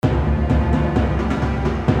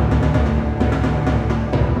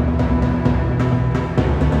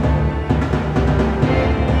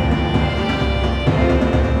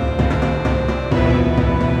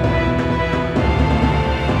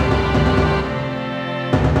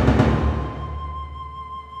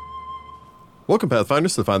Welcome,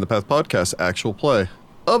 Pathfinders, to the Find the Path podcast actual play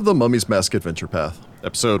of the Mummy's Mask Adventure Path,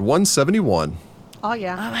 episode 171. Oh,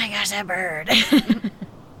 yeah. Oh my gosh, that bird.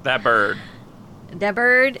 That bird. That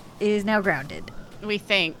bird is now grounded. We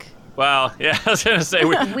think. Well, yeah, I was going to say,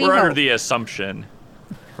 we're under hope. the assumption.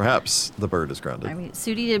 Perhaps the bird is grounded. I mean,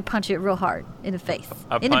 Sudi did punch it real hard in the face.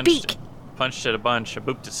 I punched it a bunch. I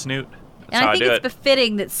booped its snoot. That's And how I think do it's it.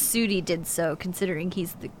 befitting that Sudi did so, considering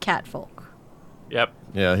he's the cat folk. Yep.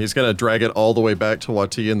 Yeah, he's going to drag it all the way back to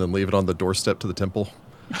Wati and then leave it on the doorstep to the temple.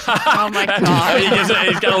 Oh, my God.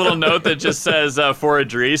 He's got a little note that just says, for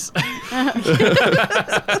Idris.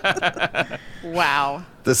 Wow.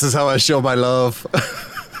 This is how I show my love.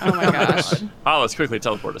 Oh, my gosh. Oh, let's quickly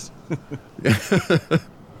teleport us.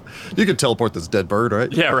 You could teleport this dead bird,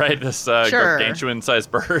 right? Yeah, right, this Sure.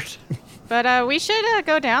 gargantuan-sized bird. But we should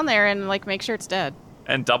go down there and, make sure it's dead.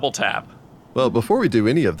 And double tap. Well, before we do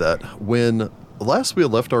any of that, when last we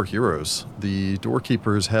had left our heroes, the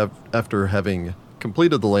doorkeepers after having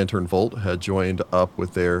completed the Lantern Vault, had joined up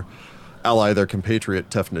with their ally, their compatriot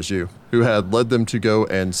Tefnaju, who had led them to go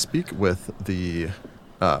and speak with the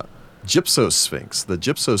Gypso Sphinx. The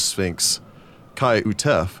Gypso Sphinx, Kai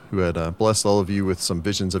Utef, who had blessed all of you with some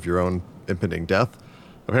visions of your own impending death.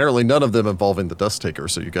 Apparently none of them involving the Dust Taker,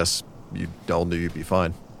 so you all knew you'd be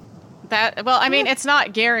fine. It's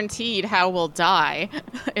not guaranteed how we'll die.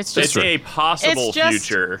 It's just It's a possible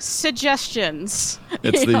future. Suggestions.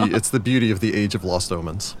 It's the beauty of the Age of Lost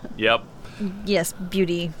Omens. Yep. Yes,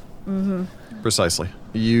 beauty. Precisely.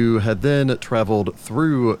 You had then traveled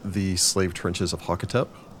through the slave trenches of Hakatep,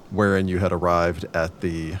 wherein you had arrived at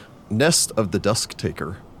the nest of the Dusk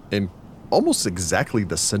Taker in almost exactly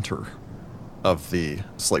the center of the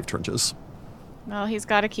slave trenches. Well, he's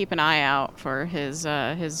got to keep an eye out for his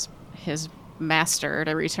master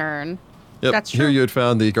to return. Yep. That's Here true. you had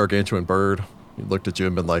found the gargantuan bird. He looked at you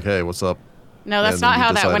and been like, hey, what's up? No, that's And then not you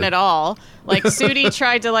how that went decided- at all. Sudi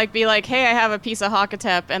tried to be like, hey, I have a piece of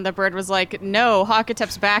Hakatep, and the bird was like, no,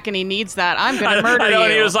 Hakatep's back and he needs that. I'm gonna murder I know, you.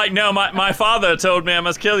 and he was like, no, my father told me I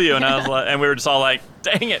must kill you. And I was like, and we were just all like,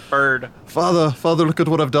 dang it, bird. Father, look at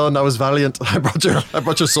what I've done. I was valiant. I brought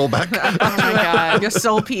your soul back. Oh my god. Your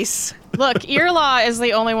soul piece. Look, Earlaw is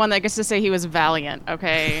the only one that gets to say he was valiant,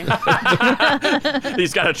 okay?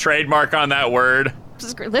 He's got a trademark on that word.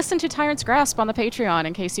 Just listen to Tyrant's Grasp on the Patreon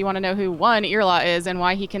in case you want to know who one Earlaw is and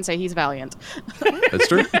why he can say he's valiant. That's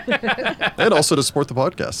true. And also to support the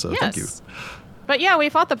podcast, so thank you. Yes. But yeah, we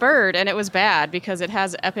fought the bird and it was bad because it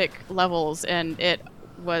has epic levels and it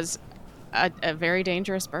was a very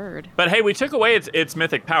dangerous bird. But hey, we took away its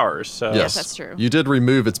mythic powers, so... Yes, that's true. You did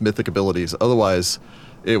remove its mythic abilities. Otherwise,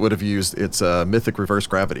 it would have used its mythic reverse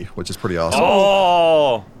gravity, which is pretty awesome.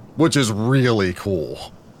 Oh! Which is really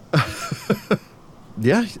cool.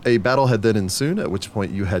 Yeah, a battle had then ensued, at which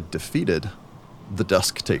point you had defeated the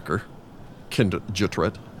Dusk Taker, Kind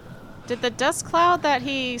Jutred. Did the dust cloud that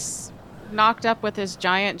he knocked up with his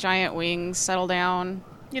giant wings settle down?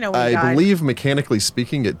 You know, when he I died. believe, mechanically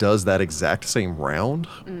speaking, it does that exact same round.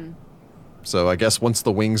 So I guess once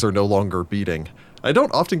the wings are no longer beating, I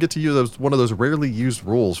don't often get to use one of those rarely used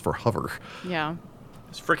rules for hover. Yeah.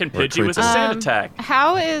 This frickin' Or Pidgey was a traits. sand attack.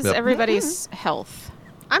 How is Yep. everybody's health?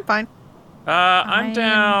 I'm fine. I'm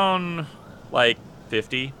down,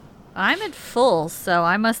 50. I'm at full, so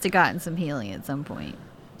I must have gotten some healing at some point.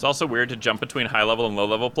 It's also weird to jump between high level and low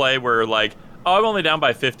level play where I'm only down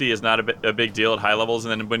by 50 is not a big deal at high levels,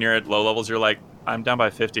 and then when you're at low levels, you're like, I'm down by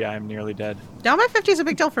 50, I'm nearly dead. Down by 50 is a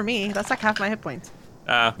big deal for me. That's like half my hit points.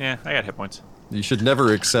 Yeah, I got hit points. You should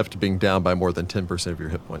never accept being down by more than 10% of your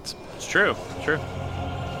hit points. It's true.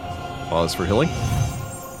 Pause for healing.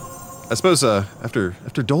 I suppose after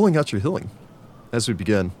doling out your healing, as we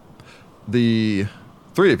begin, the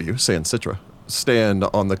three of you, sans Citra, stand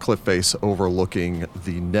on the cliff face overlooking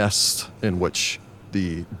the nest in which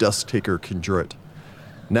the Dust Taker Kindred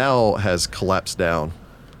now has collapsed down.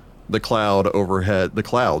 The clouds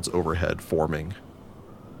overhead forming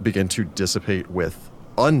begin to dissipate with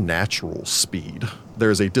unnatural speed.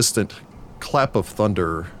 There's a distant clap of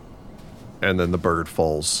thunder, and then the bird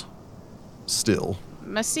falls still.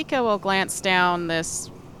 Masika will glance down this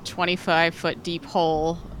 25-foot deep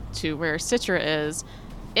hole to where Citra is.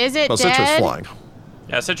 Is it Well, dead? Citra's flying.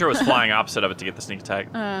 Yeah, Citra was flying opposite of it to get the sneak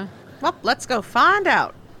attack. Well, let's go find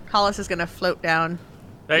out. Hollis is going to float down.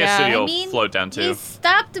 I guess yeah, City I will float down too. He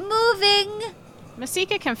stopped moving.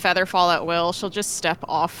 Masika can feather fall at will. She'll just step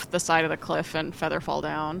off the side of the cliff and feather fall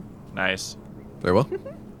down. Nice. Very well.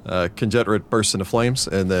 Conjetrid bursts into flames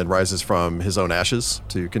and then rises from his own ashes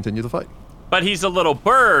to continue the fight. But he's a little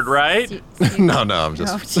bird, right? No, I'm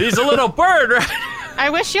just... He's a little bird, right? I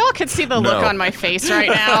wish y'all could see the look No. on my face right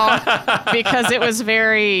now because it was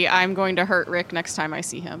very, I'm going to hurt Rick next time I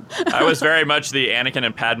see him. I was very much the Anakin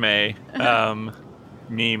and Padme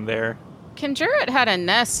meme there. Conjurat had a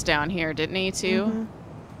nest down here, didn't he, too?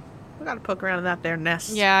 We gotta poke around in that there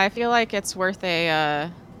nest. Yeah, I feel like it's worth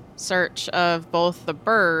a search of both the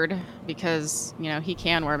bird, because, you know, he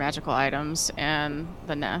can wear magical items, and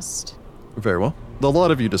the nest. Very well. The lot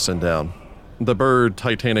of you descend down. The bird,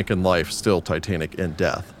 titanic in life, still titanic in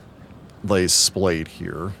death, lays splayed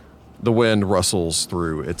here. The wind rustles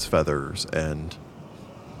through its feathers, and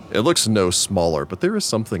it looks no smaller, but there is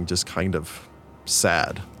something just kind of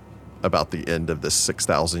sad about the end of this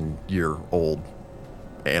 6,000-year-old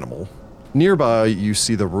animal. Nearby, you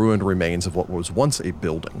see the ruined remains of what was once a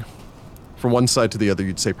building. From one side to the other,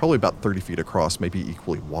 you'd say probably about 30 feet across, maybe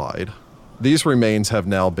equally wide. These remains have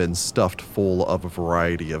now been stuffed full of a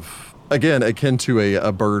variety of, again, akin to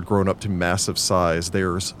a bird grown up to massive size.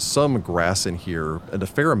 There's some grass in here and a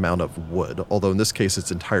fair amount of wood, although in this case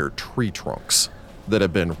it's entire tree trunks that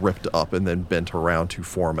have been ripped up and then bent around to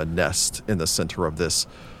form a nest in the center of this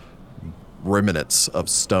remnants of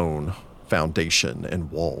stone foundation and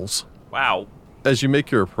walls. Wow. As you make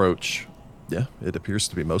your approach, yeah, it appears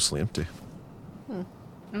to be mostly empty.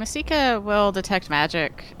 Masika will detect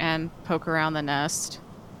magic and poke around the nest.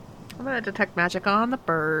 I'm gonna detect magic on the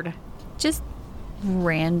bird. Just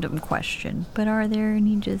random question, but are there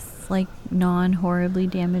any just like non-horribly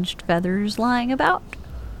damaged feathers lying about?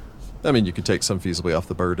 I mean, you could take some feasibly off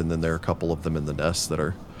the bird, and then there are a couple of them in the nest that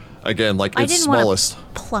are, again, like I its didn't smallest.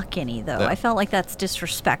 want to pluck any though. Yeah. I felt like that's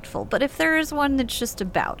disrespectful. But if there is one that's just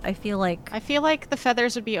about, I feel like I feel like the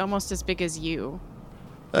feathers would be almost as big as you.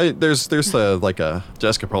 There's like a,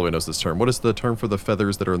 Jessica probably knows this term. What is the term for the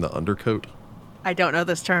feathers that are in the undercoat? I don't know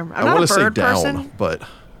this term. I'm I not want a to say bird down, person. but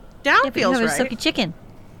Down yeah, but you feels have a right. silky chicken.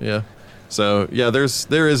 yeah. So yeah, there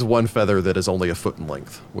is one feather that is only a foot in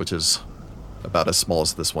length, which is about as small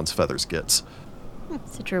as this one's feathers gets.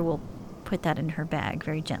 Citra will put that in her bag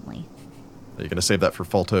very gently. Are you going to save that for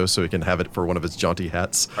Falto so he can have it for one of his jaunty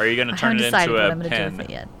hats? Are you going to I turn haven't it decided into what a I'm going to do with pen? it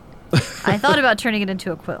yet. I thought about turning it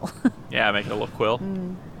into a quill. Yeah, make it a little quill.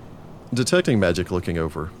 Detecting magic looking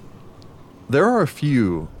over. There are a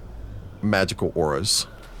few magical auras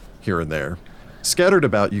here and there. Scattered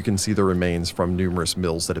about, you can see the remains from numerous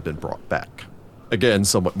mills that have been brought back. Again,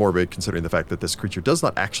 somewhat morbid considering the fact that this creature does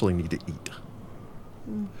not actually need to eat.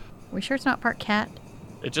 We sure it's not part cat?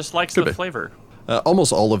 It just likes Could the be. flavor.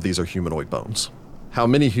 Almost all of these are humanoid bones. How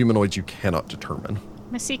many humanoids you cannot determine.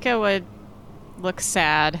 Masika would look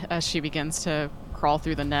sad as she begins to crawl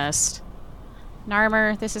through the nest.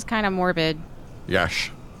 Narmer, this is kind of morbid.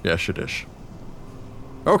 Yash. Yash it is.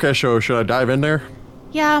 Okay, so should I dive in there?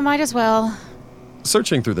 Yeah, might as well.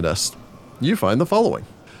 Searching through the nest, you find the following.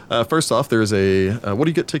 First off, there's a, what do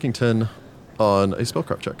you get taking 10 on a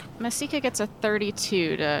spellcraft check? Masika gets a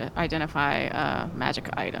 32 to identify magic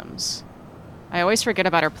items. I always forget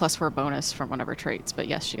about her +4 bonus from one of her traits, but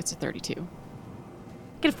yes, she gets a 32.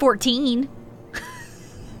 Get a 14.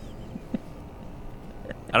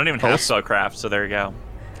 I don't even have spellcraft, so there you go.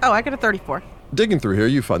 Oh, I get a 34. Digging through here,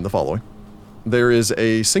 you find the following. There is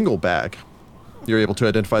a single bag. You're able to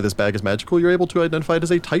identify this bag as magical. You're able to identify it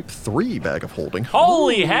as a type 3 bag of holding.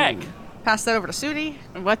 Holy heck! Pass that over to Sudi.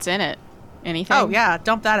 What's in it? Anything? Oh, yeah.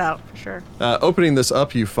 Dump that out for sure. Opening this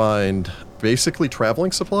up, you find basically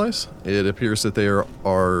traveling supplies. It appears that there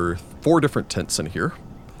are 4 different tents in here,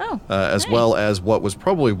 Oh. as nice. well as what was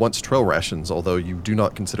probably once trail rations, although you do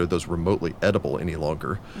not consider those remotely edible any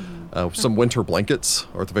longer. Some winter blankets,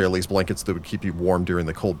 or at the very least blankets that would keep you warm during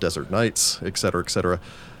the cold desert nights, etc., etc.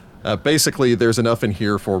 Basically, there's enough in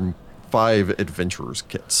here for 5 adventurers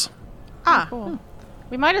kits. Ah, Cool.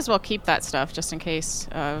 We might as well keep that stuff just in case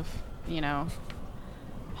of, you know,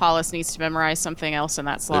 Hollis needs to memorize something else in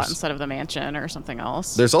that slot There's- instead of the mansion or something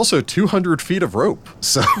else. There's also 200 feet of rope,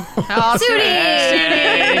 so Oh,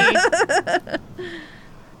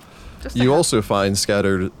 just you also find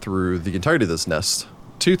scattered through the entirety of this nest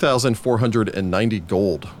 2,490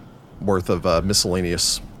 gold worth of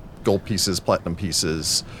miscellaneous gold pieces, platinum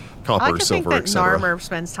pieces, I copper, like to think silver, that etc. Narmer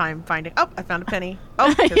spends time finding. Oh, I found a penny.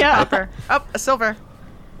 Oh, here's Yeah. a copper. Oh, a silver.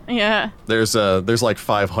 Yeah. There's like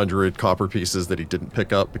 500 copper pieces that he didn't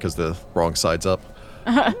pick up because the wrong side's up.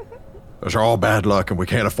 Those are all bad luck, and we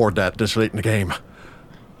can't afford that this late in the game.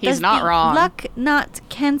 He's Does not the wrong. luck not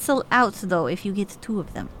cancel out though if you get 2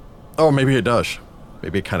 of them? Oh, maybe it does.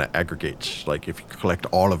 Maybe it kind of aggregates. Like if you collect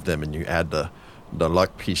all of them and you add the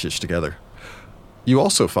luck pieces together. You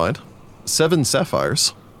also find 7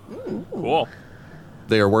 sapphires. Cool.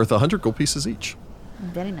 They are worth 100 gold pieces each.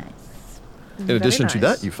 Very nice. In addition to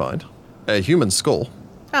nice. that, you find a human skull.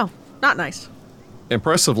 Oh, not nice.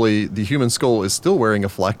 Impressively, the human skull is still wearing a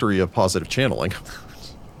phylactery of positive channeling.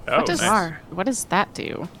 Oh, What does nice. what does that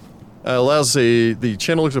do? Allows the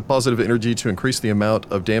channeling of positive energy to increase the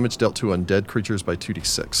amount of damage dealt to undead creatures by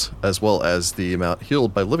 2d6, as well as the amount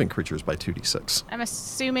healed by living creatures by 2d6. I'm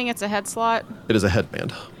assuming it's a head slot. It is a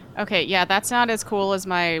headband. Okay, yeah, that's not as cool as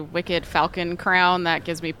my Wicked Falcon crown that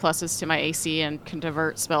gives me pluses to my AC and can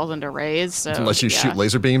divert spells into rays. So, Unless you yeah. shoot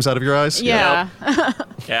laser beams out of your eyes. Yeah.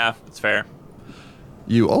 Yeah, it's fair.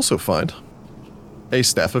 You also find a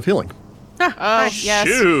staff of healing. Ah, Oh, nice. yes.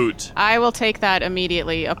 Shoot! I will take that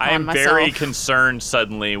immediately upon I am myself. very concerned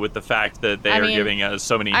suddenly with the fact that they I are mean, giving us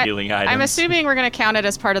so many healing items. I'm assuming we're going to count it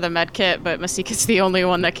as part of the med kit, but Masika's the only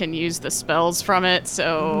one that can use the spells from it,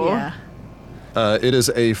 so... Yeah. It is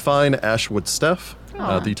a fine ashwood staff.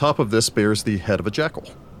 The top of this bears the head of a jackal.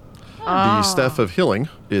 The staff of healing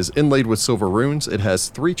is inlaid with silver runes. It has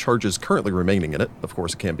 3 charges currently remaining in it. Of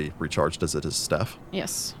course, it can be recharged as it is a staff.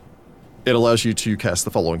 Yes. It allows you to cast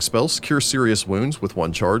the following spells: Cure Serious Wounds with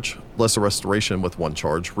 1 charge, Lesser Restoration with 1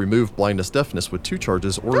 charge, Remove Blindness Deafness with 2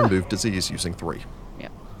 charges, or Remove Disease using 3.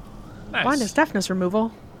 Yep. Nice. Blindness, deafness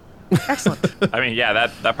removal. Excellent. I mean, yeah,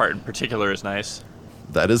 that part in particular is nice.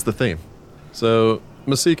 That is the theme. So,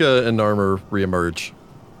 Masika and Narmer reemerge.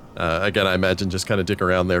 Again, I imagine just kind of dicking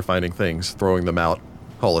around there, finding things, throwing them out,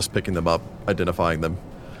 Hollis picking them up, identifying them,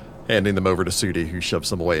 handing them over to Sudi, who shoves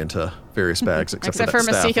them away into various bags, except Except for that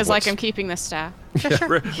staff Masika's of like, what's- I'm keeping this staff.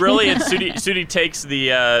 Really, and Sudi takes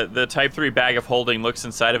the Type 3 bag of holding, looks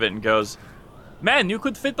inside of it, and goes, "Man, you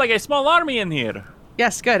could fit like a small army in here."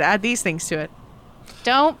 Yes, good. Add these things to it.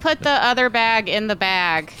 Don't put the other bag in the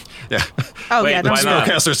bag. Yeah. Oh, Wait, yeah. why Don't not?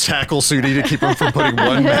 Spellcasters tackle Sudi to keep him from putting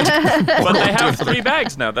one magic. But they have 3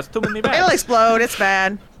 bags now. That's too many bags. It'll explode. It's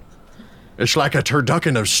bad. It's like a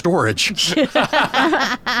turducken of storage.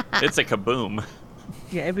 It's a kaboom.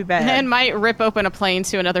 Yeah, it'd be bad. And might rip open a plane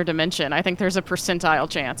to another dimension. I think there's a percentile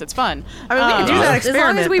chance. It's fun. I mean, we can do that As long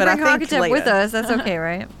experiment, as we but bring I think Hakatep with Leia- us, that's okay,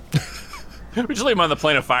 right? We just leave him on the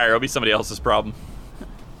plane of fire. It'll be somebody else's problem.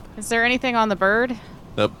 Is there anything on the bird?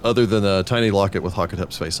 Nope, other than a tiny locket with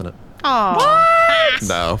Hakatep's face in it. Aw.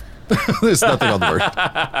 No. There's nothing on the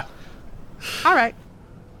bird. All right.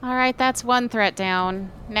 All right, that's one threat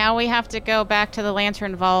down. Now we have to go back to the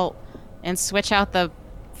lantern vault and switch out the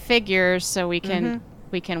figures so we can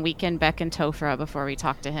weaken Beck and Tofra before we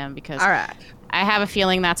talk to him, because All right. I have a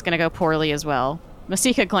feeling that's going to go poorly as well.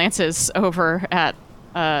 Masika glances over at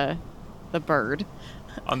the bird.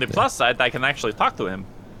 On the plus side, I can actually talk to him.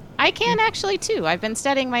 I can actually too. I've been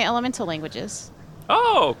studying my elemental languages.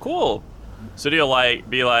 Oh, cool. So do you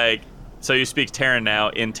be like, so you speak Terran now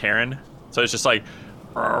in Terran? So it's just like,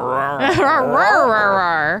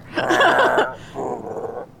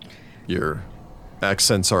 Your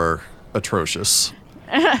accents are atrocious.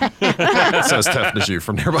 Says Tefnaju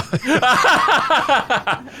from nearby.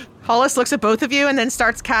 Hollis looks at both of you and then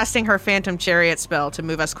starts casting her Phantom Chariot spell to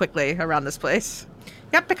move us quickly around this place.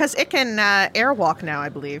 Yep, because it can airwalk now, I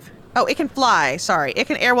believe. Oh, it can fly. Sorry, it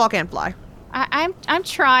can airwalk and fly. I'm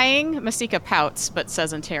trying. Masika pouts, but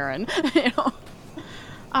says in Terran. You know?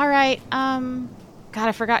 All right. God,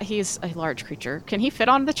 I forgot he's a large creature. Can he fit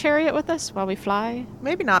on the chariot with us while we fly?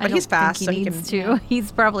 Maybe not, I but don't he's fast, think so he he needs can. to.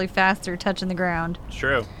 He's probably faster touching the ground. it's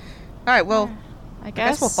true. All right, well, I I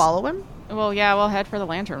guess guess we'll follow him. Well, yeah, we'll head for the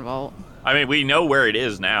lantern vault. I mean, we know where it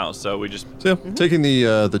is now, so we just, So yeah, taking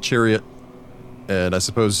the chariot, and I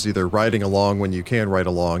suppose either riding along when you can ride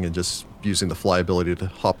along, and just using the fly ability to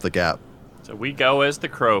hop the gap. so we go as the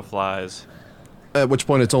crow flies. At which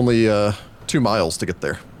point it's only 2 miles to get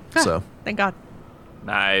there. Huh, So thank God.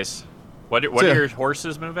 Nice. What So, do yeah. your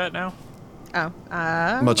horses move at now? Oh,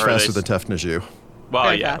 much Or are faster they than Tefnaju. Well,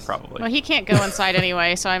 Very yeah, fast. probably. Well, he can't go inside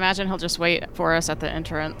anyway, so I imagine he'll just wait for us at the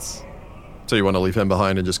entrance. So you want to leave him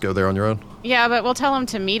behind and just go there on your own? Yeah, but we'll tell him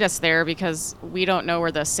to meet us there because we don't know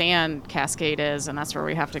where the sand cascade is, and that's where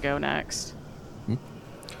we have to go next.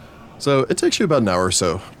 So it takes you about an hour or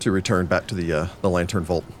so to return back to the lantern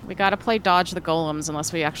vault. We gotta play dodge the golems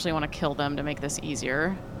unless we actually want to kill them to make this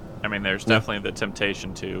easier. I mean, there's definitely the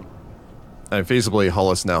temptation to. And feasibly,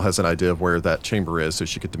 Hollis now has an idea of where that chamber is, so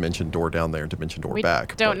she could dimension door down there and dimension door We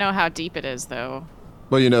back. don't but- know how deep it is, though.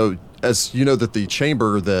 Well, you know, as you know that the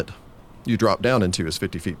chamber that you drop down into is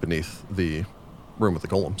 50 feet beneath the room with the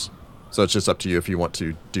golems. So it's just up to you if you want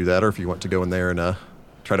to do that or if you want to go in there and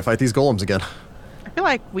try to fight these golems again. I feel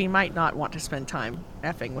like we might not want to spend time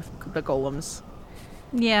effing with the golems.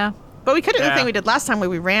 Yeah. But we could do the Yeah. thing we did last time where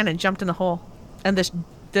we ran and jumped in the hole. And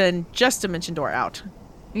then just dimension door out.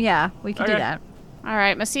 Yeah, we can do Okay. that. All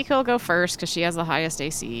right, Masika will go first because she has the highest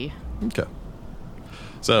AC. Okay.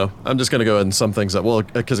 So I'm just going to go ahead and sum things up. Well,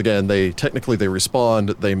 because again, they respond,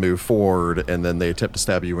 they move forward, and then they attempt to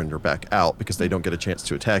stab you when you're back out because they don't get a chance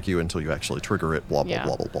to attack you until you actually trigger it. Blah blah Yeah.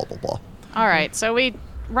 blah blah blah blah blah. All right, so we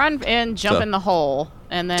run in, jump So- in the hole,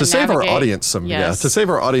 and then To save our navigate- audience some, Yes. to save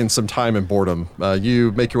our audience some time and boredom,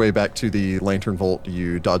 you make your way back to the lantern vault.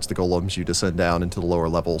 You dodge the golems. You descend down into the lower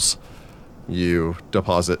levels. You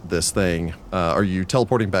deposit this thing. Are you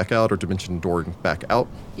teleporting back out or dimension dooring back out?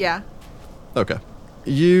 Yeah. Okay.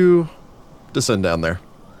 You descend down there.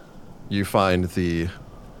 You find the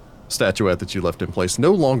statuette that you left in place,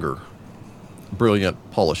 no longer brilliant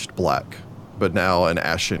polished black, but now an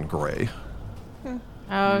ashen gray.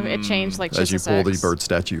 Oh, it changed like As you pull the Chisiseks. bird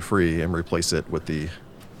statue free and replace it with the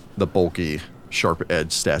bulky,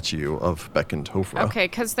 sharp-edged statue of Beckon Tofra. Okay,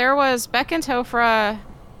 because there was Beck and Tofra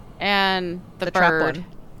and the The trap bird. one.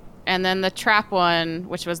 And then the trap one,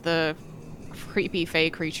 which was the creepy fey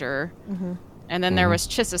creature. Mm-hmm. And then there was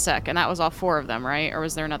Chisisek, and that was all 4 of them, right? Or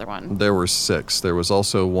was there another one? There were 6. There was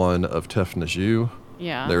also one of Tefnaju.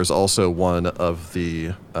 Yeah. There's also one of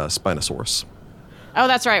the Spinosaurus. Oh,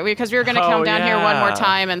 that's right. Because we were going to come Oh, down here one more yeah.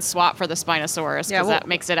 time and swap for the Spinosaurus, because Yeah, that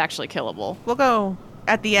makes it actually killable. We'll go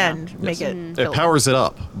at the end, make it. It killable. powers it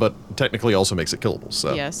up, but technically also makes it killable.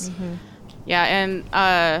 So Yes. Yeah, and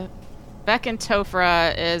Beck and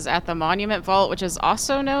Tofra is at the Monument Vault, which is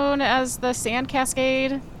also known as the Sand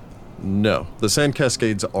Cascade. No, the sand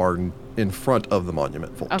cascades are in front of the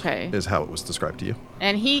monument vault. Okay. Is how it was described to you.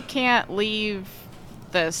 And he can't leave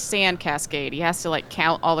the Sand Cascade. He has to, like,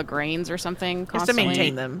 count all the grains or something Just to constantly.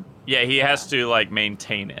 maintain them. Yeah, he has to like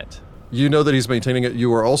maintain it. You know that he's maintaining it.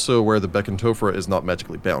 You are also aware that Beckon Tofra is not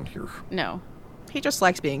magically bound here. No. He just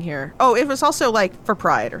likes being here. Oh, it was also like for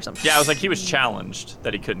pride or something. Yeah, I was like, he was challenged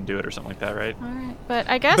that he couldn't do it or something like that, right? All right. But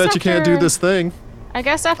I guess Bet you can't do after- this thing. I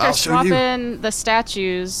guess after I'll show you. swapping the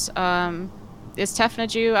statues, is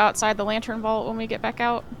Tefnaju outside the Lantern Vault when we get back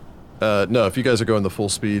out? No, if you guys are going the full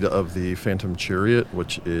speed of the Phantom Chariot,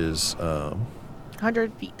 which is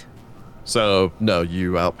 100 feet. so no,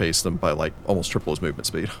 you outpace them by like almost triple his movement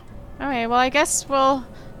speed. Okay, well, I guess we'll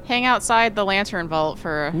hang outside the Lantern Vault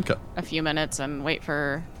for Okay. a few minutes and wait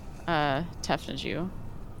for Tefnaju.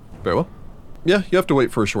 Very well. Yeah, you have to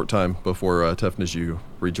wait for a short time before Tefnaju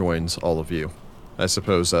rejoins all of you. I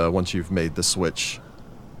suppose once you've made the switch,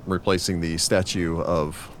 replacing the statue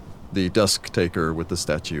of the Dusk Taker with the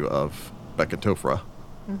statue of Beckon Tofra.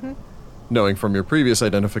 Knowing from your previous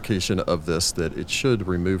identification of this that it should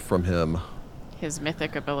remove from him, His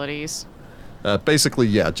mythic abilities. basically,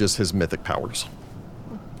 yeah, just his mythic powers.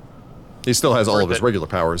 He still has all of Worth his it. regular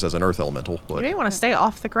powers as an Earth Elemental, You but may want to stay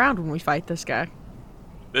off the ground when we fight this guy.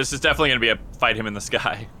 This is definitely going to be a fight him in the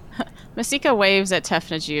sky. Masika waves at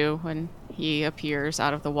Tefnaju when he appears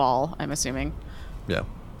out of the wall, I'm assuming. yeah,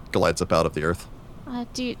 glides up out of the Earth.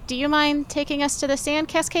 Do you mind taking us to the Sand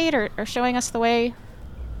Cascade or showing us the way?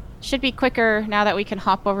 Should be quicker now that we can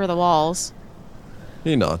hop over the walls.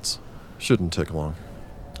 He nods. Shouldn't take long.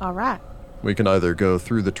 All right. We can either go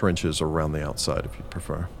through the trenches or around the outside if you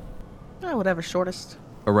prefer. Whatever's shortest.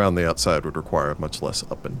 Around the outside would require much less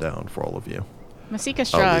up and down for all of you. Masika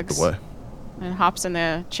I'll lead shrugs the way. and hops in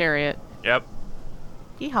the chariot. Yep.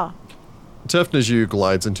 Yeehaw. Tefnaju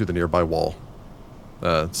glides into the nearby wall.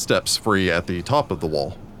 Steps free at the top of the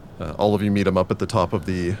wall. All of you meet him up at the top of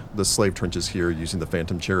the slave trenches here using the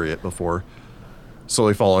Phantom Chariot before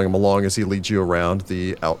slowly following him along as he leads you around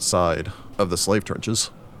the outside of the slave trenches.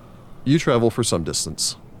 You travel for some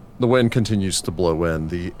distance. The wind continues to blow in.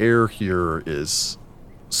 The air here is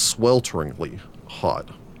swelteringly hot.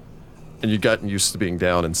 And you've gotten used to being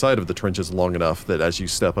down inside of the trenches long enough that as you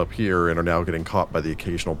step up here and are now getting caught by the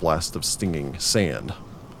occasional blast of stinging sand,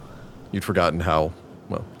 you'd forgotten how,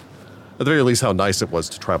 well, at the very least, how nice it was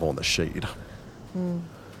to travel in the shade.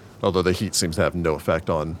 Although the heat seems to have no effect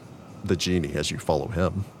on the genie as you follow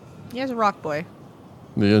him. He has a rock boy.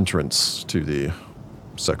 The entrance to the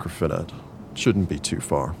Sacrofinet shouldn't be too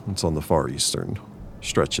far. It's on the far eastern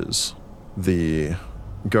stretches. The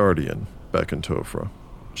Guardian, Beckon Tofra,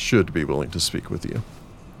 should be willing to speak with you.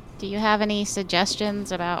 Do you have any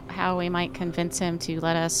suggestions about how we might convince him to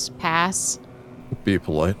let us pass? Be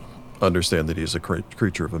polite. Understand that he is a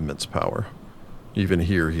creature of immense power. Even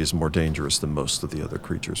here, he is more dangerous than most of the other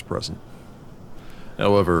creatures present.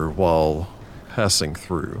 However, while passing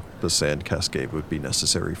through the Sand Cascade would be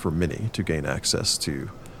necessary for many to gain access to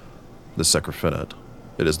the Sacrofinet,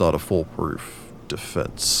 it is not a foolproof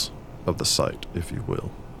defense of the site, if you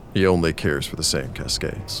will. He only cares for the Sand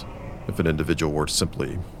Cascades. If an individual were to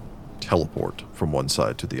simply teleport from one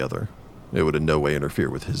side to the other, it would in no way interfere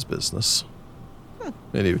with his business.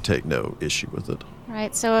 And he would take no issue with it.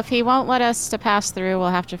 Right, so if he won't let us to pass through, we'll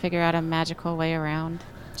have to figure out a magical way around.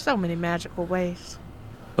 So many magical ways.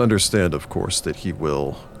 Understand, of course, that he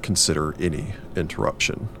will consider any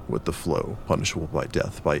interruption with the flow punishable by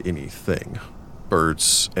death by anything.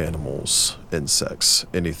 Birds, animals, insects,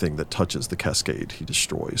 anything that touches the cascade he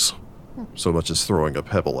destroys. So much as throwing a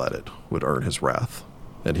pebble at it would earn his wrath.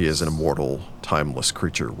 And he is an immortal, timeless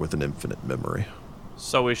creature with an infinite memory.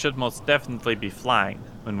 So we should most definitely be flying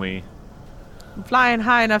when we... I'm flying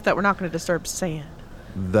high enough that we're not going to disturb sand.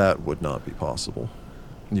 That would not be possible.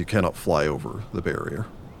 You cannot fly over the barrier.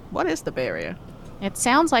 What is the barrier? It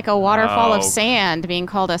sounds like a waterfall of Oh. sand being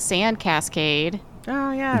called a sand cascade.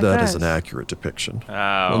 Oh, yeah, it That is does. an accurate depiction.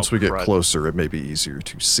 Oh, Once we get crud. closer, it may be easier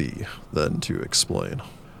to see than to explain.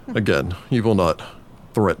 Again, he will not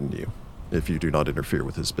threaten you if you do not interfere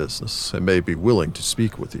with his business, and may be willing to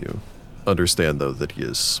speak with you. Understand, though, that he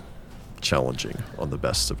is challenging on the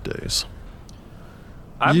best of days.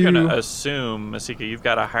 I'm You- going to assume, Masika, you've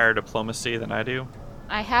got a higher diplomacy than I do.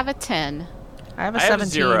 I have a 10. I have a I have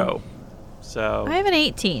 17. 0. So... I have an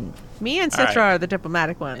 18. Me and All Citra right. are the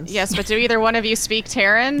diplomatic ones. Yes, but do either one of you speak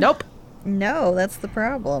Terran? Nope. No, that's the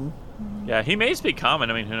problem. Yeah, he may speak common.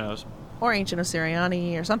 I mean, who knows? Or Ancient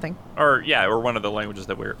Osiriani or something. Or, yeah, or one of the languages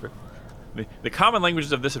that we're... The common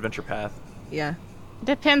languages of this adventure path. Yeah.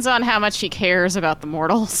 Depends on how much he cares about the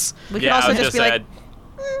mortals. We could Yeah, also I was just be gonna like,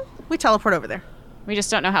 we teleport over there. We just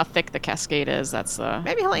don't know how thick the cascade is. That's the.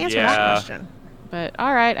 Maybe he'll answer Yeah. that question. But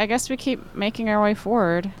all right, I guess we keep making our way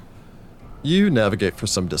forward. You navigate for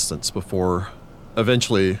some distance before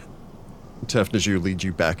eventually Tefnaju leads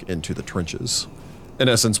you back into the trenches. In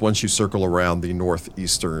essence, once you circle around the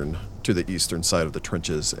northeastern to the eastern side of the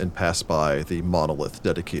trenches and pass by the monolith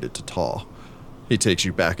dedicated to Ta, he takes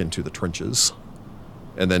you back into the trenches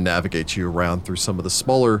and then navigates you around through some of the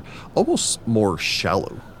smaller, almost more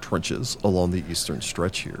shallow trenches along the eastern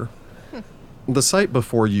stretch here. The sight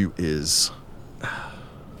before you is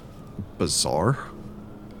bizarre.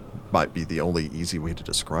 Might be the only easy way to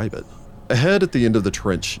describe it. Ahead at the end of the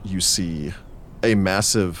trench, you see a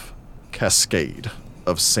massive cascade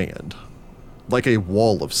of sand, like a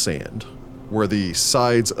wall of sand, where the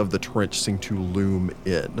sides of the trench seem to loom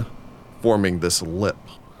in, forming this lip.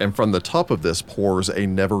 And from the top of this pours a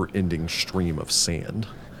never-ending stream of sand.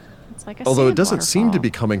 It's like a Although it sand doesn't seem to waterfall. be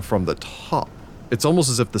coming from the top. It's almost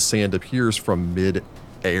as if the sand appears from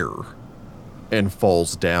mid-air and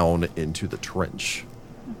falls down into the trench.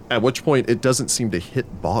 At which point it doesn't seem to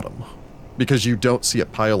hit bottom because you don't see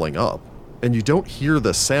it piling up and you don't hear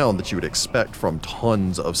the sound that you would expect from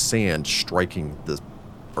tons of sand striking the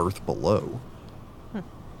earth below.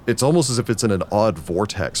 It's almost as if it's in an odd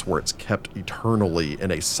vortex where it's kept eternally in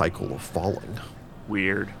a cycle of falling.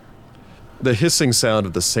 Weird. The hissing sound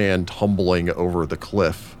of the sand tumbling over the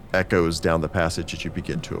cliff echoes down the passage as you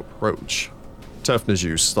begin to approach.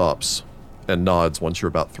 Tefnaju stops and nods once you're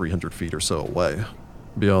about 300 feet or so away.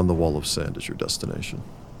 Beyond the wall of sand is your destination.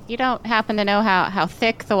 You don't happen to know how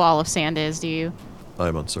thick the wall of sand is, do you? I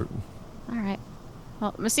am uncertain. All right.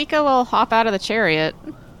 Well, Masika will hop out of the chariot.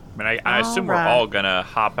 I mean, I assume we're Alright. all going to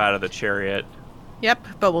hop out of the chariot. Yep,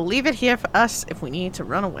 but we'll leave it here for us if we need to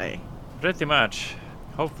run away. Pretty much.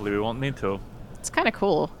 Hopefully we won't need to. It's kind of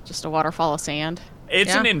cool, just a waterfall of sand. It's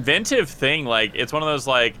Yeah. an inventive thing. Like, it's one of those,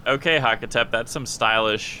 like, okay, Hakatep, that's some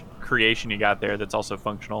stylish creation you got there that's also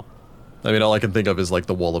functional. I mean, all I can think of is like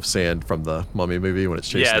the wall of sand from the Mummy movie when it's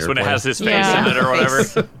chasing Yeah, it's when it has his face Yeah. in it or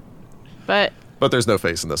whatever. But But there's no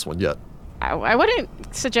face in this one yet. I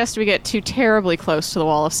wouldn't suggest we get too terribly close to the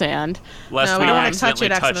wall of sand. Lest No, we we don't wanna accidentally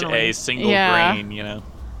touch it touch accidentally. a single Yeah. grain, you know.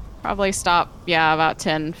 Probably stop, about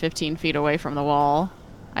 10, 15 feet away from the wall.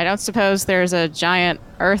 I don't suppose there's a giant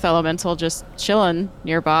earth elemental just chilling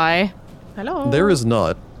nearby. Hello. There is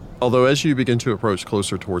not, although as you begin to approach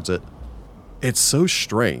closer towards it, it's so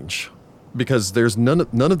strange because there's none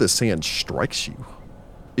of the sand strikes you,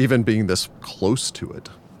 even being this close to it.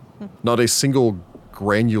 Not a single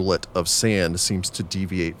granulate of sand seems to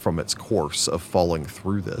deviate from its course of falling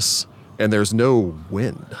through this, and there's no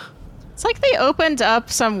wind. It's like they opened up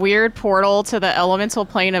some weird portal to the elemental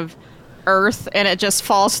plane of Earth, and it just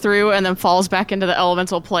falls through and then falls back into the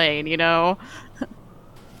elemental plane, you know?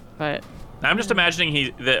 But I'm just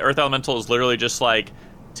imagining the Earth Elemental is literally just like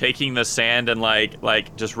taking the sand and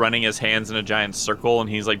like just running his hands in a giant circle, and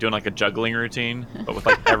he's like doing like a juggling routine, but with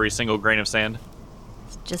like every single grain of sand.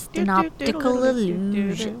 It's just an optical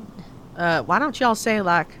illusion. Why don't y'all say,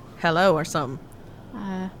 like, hello or something?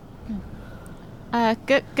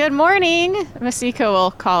 good morning, Masika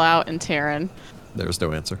will call out in Terran. There's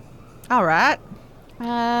no answer. All right.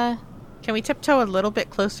 Uh, Can we tiptoe a little bit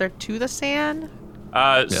closer to the sand?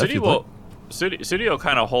 if City you'd will. like. Sudi will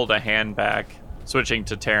kind of hold a hand back, switching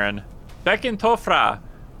to Terran. Bekin Tofra,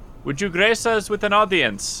 would you grace us with an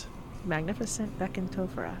audience? Magnificent Bekin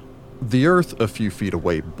Tofra. The earth a few feet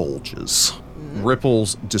away bulges,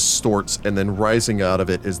 ripples, distorts, and then rising out of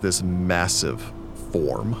it is this massive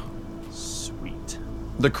form. Sweet.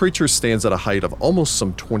 The creature stands at a height of almost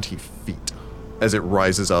some 20 feet as it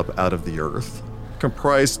rises up out of the earth,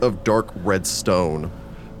 comprised of dark red stone,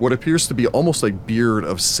 what appears to be almost a beard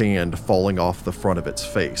of sand falling off the front of its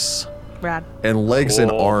face, Rad. and legs and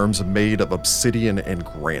Cool. arms made of obsidian and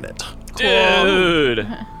granite. Dude,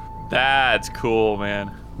 that's cool, man.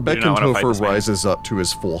 I do not wanna fight Beckentopher this man. rises up to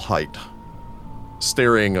his full height,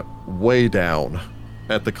 staring way down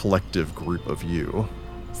at the collective group of you.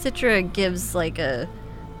 Citra gives like a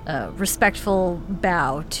respectful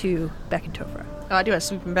bow to Beckentopher. Oh, I do a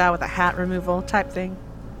sweep and bow with a hat removal type thing.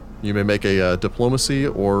 You may make a diplomacy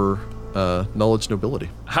or knowledge nobility.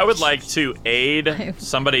 I would like to aid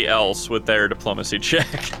somebody else with their diplomacy check.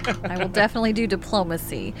 I will definitely do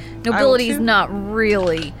diplomacy. I Nobility will is too. not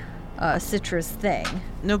really Citra's thing.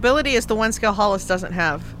 Nobility is the one skill Hollis doesn't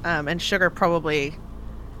have, and Sugar probably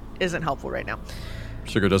isn't helpful right now.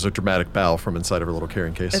 Sugar does a dramatic bow from inside of her little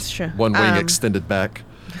carrying case. It's true. One wing extended back.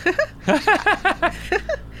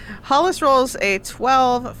 Hollis rolls a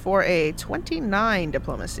 12 for a 29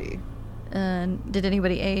 diplomacy. Did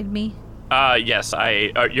anybody aid me? Yes,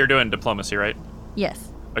 you're doing diplomacy, right?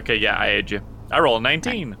 Yes. Okay, yeah, I aid you. I roll a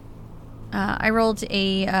 19. I rolled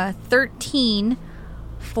a 13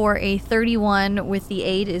 for a 31 with the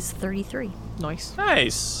aid is 33. Nice.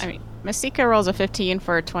 Nice. I mean, Masika rolls a 15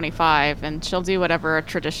 for a 25, and she'll do whatever a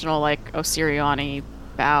traditional, like, Osiriani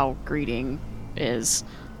bow greeting is.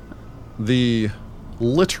 The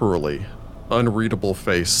literally unreadable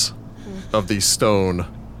face of the stone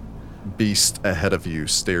beast ahead of you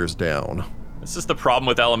stares down. This is the problem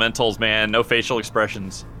with elementals, man. No facial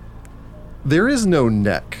expressions. There is no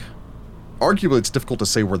neck. Arguably, it's difficult to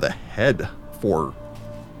say where the head for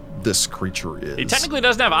this creature is. He technically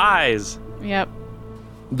doesn't have eyes. Yep.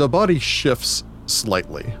 The body shifts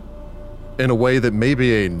slightly in a way that may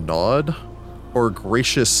be a nod or a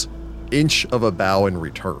gracious inch of a bow in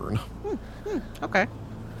return. Okay.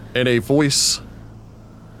 And a voice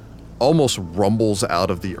almost rumbles out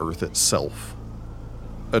of the earth itself,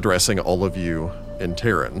 addressing all of you in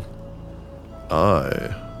Terran.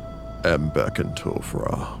 I am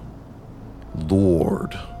Beckentopher,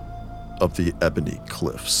 Lord of the Ebony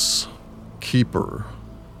Cliffs, Keeper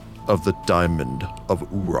of the Diamond of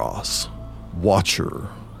Uras, Watcher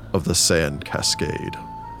of the Sand Cascade.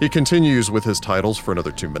 He continues with his titles for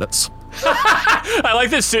another 2 minutes. I like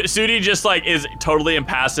that Sudi just like is totally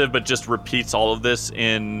impassive, but just repeats all of this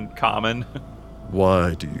in common.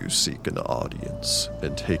 Why do you seek an audience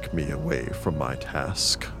and take me away from my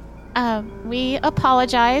task? We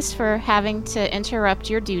apologize for having to interrupt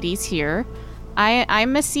your duties here.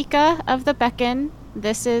 I'm Masika of the Beacon.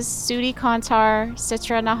 This is Sudi Kontar,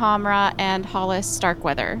 Citra Nahamra, and Hollis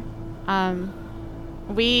Starkweather.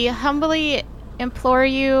 We humbly implore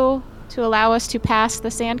you to allow us to pass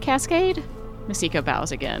the Sand Cascade. Masika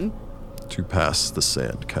bows again. To pass the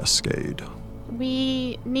Sand Cascade.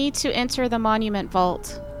 We need to enter the Monument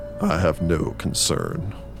Vault. I have no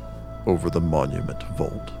concern over the Monument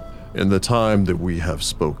Vault. In the time that we have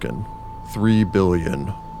spoken,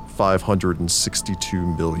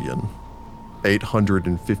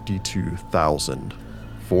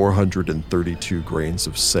 3,562,852,432 grains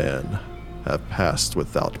of sand have passed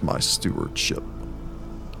without my stewardship.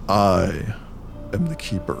 I am the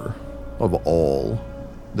keeper of all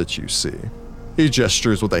that you see. He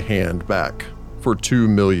gestures with a hand back. For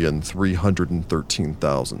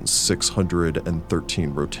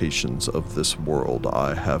 2,313,613 rotations of this world,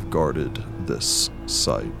 I have guarded this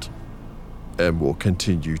site, and will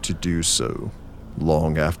continue to do so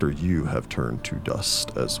long after you have turned to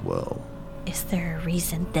dust as well. Is there a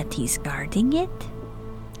reason that he's guarding it?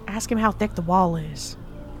 Ask him how thick the wall is.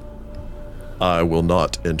 I will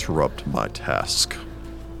not interrupt my task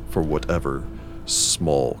for whatever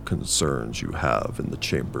small concerns you have in the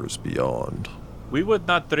chambers beyond. We would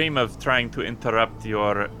not dream of trying to interrupt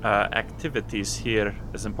your activities here,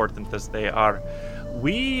 as important as they are.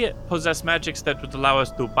 We possess magics that would allow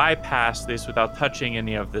us to bypass this without touching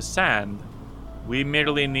any of the sand. We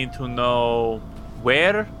merely need to know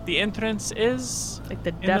where the entrance is. Like the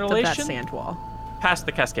in depth of that relation? sand wall. Past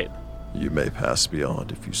the cascade. You may pass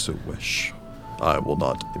beyond if you so wish. I will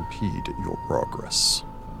not impede your progress.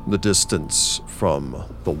 The distance from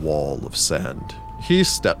the wall of sand. He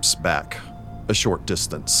steps back a short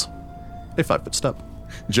distance, a 5-foot step,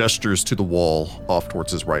 gestures to the wall off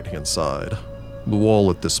towards his right-hand side. The wall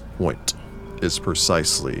at this point is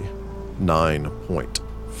precisely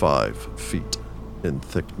 9.5 feet in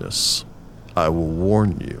thickness. I will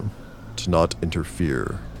warn you to not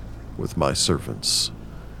interfere with my servants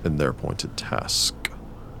in their appointed task.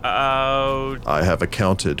 Oh, I have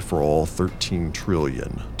accounted for all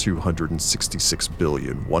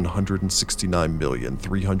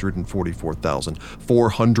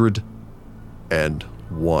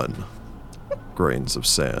 13,266,169,344,401 grains of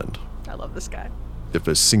sand. I love this guy. If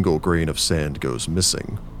a single grain of sand goes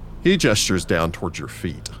missing, he gestures down towards your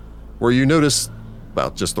feet, where you notice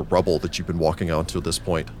about just the rubble that you've been walking on to this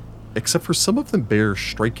point, except for some of them bear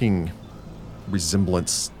striking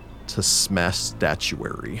resemblance to smashed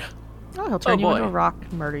statuary. Oh, he'll turn you boy. into a rock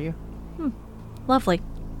and murder you. Lovely.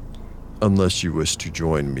 Unless you wish to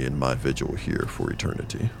join me in my vigil here for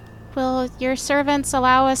eternity. Will your servants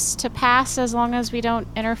allow us to pass as long as we don't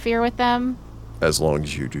interfere with them? As long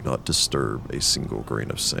as you do not disturb a single grain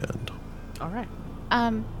of sand. All right.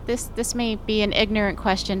 This may be an ignorant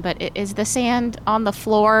question, but is the sand on the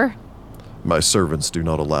floor? My servants do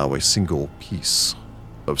not allow a single piece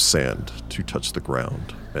of sand to touch the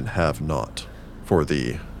ground, and have not for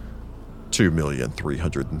the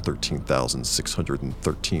 2,313,613 So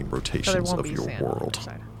there rotations won't of be your sand on the world. other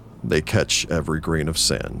side. They catch every grain of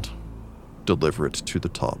sand, deliver it to the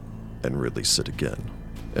top, and release it again.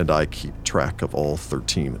 And I keep track of all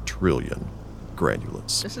 13 trillion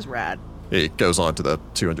granulates. This is rad. It goes on to the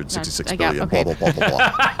 266 I got- billion, okay. blah, blah, blah,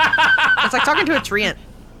 blah, blah. It's like talking to a treant.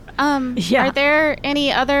 Yeah. Are there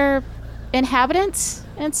any other inhabitants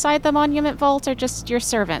inside the monument vault, or just your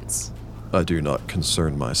servants? I do not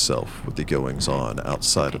concern myself with the goings-on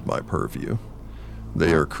outside of my purview.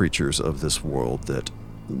 They are creatures of this world that,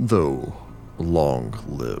 though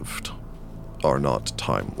long-lived, are not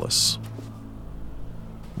timeless.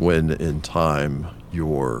 When in time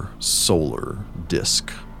your solar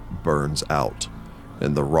disk burns out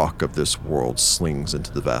and the rock of this world slings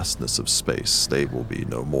into the vastness of space, they will be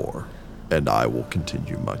no more, and I will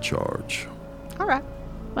continue my charge. All right.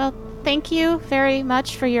 Well, thank you very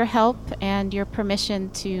much for your help and your permission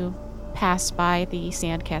to pass by the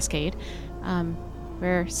sand cascade.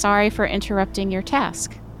 We're sorry for interrupting your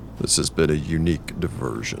task. This has been a unique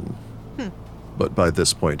diversion. But by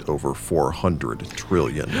this point, over 400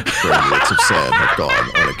 trillion granules of sand have gone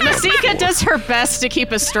unaccounted Masika for. does her best to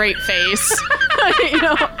keep a straight face. You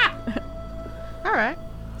know, All right.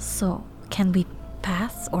 So, can we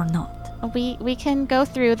pass or not? we can go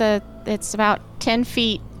through it's about 10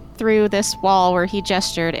 feet through this wall where he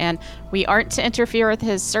gestured, and we aren't to interfere with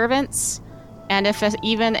his servants. And if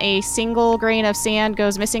even a single grain of sand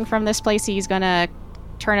goes missing from this place, he's gonna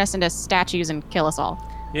turn us into statues and kill us all.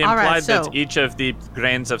 he All right, implied so- that each of the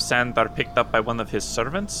grains of sand are picked up by one of his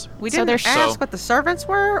servants. We So didn't there's- ask So- what the servants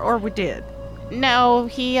were, or we did? No,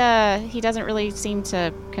 he doesn't really seem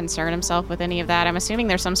to concern himself with any of that. I'm assuming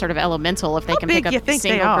there's some sort of elemental if they How can big pick you up think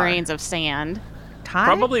they single are? grains of sand. Time?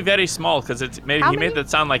 Probably very small, because he How made many? it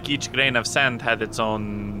sound like each grain of sand had its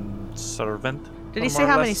own servant. Did he more say or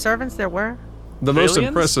how many less. servants there were? The most Trillions?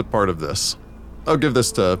 impressive part of this, I'll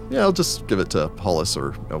just give it to Hollis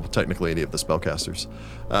or technically any of the spellcasters.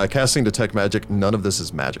 Casting Detect Magic, none of this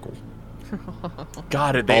is magical.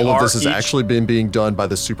 God, they All are of this has each- actually been being done by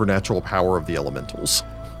the supernatural power of the elementals.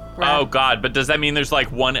 Oh God, but does that mean there's like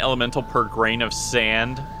one elemental per grain of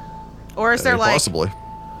sand? Or is there like Possibly.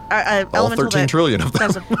 a All elemental 13 that trillion of them.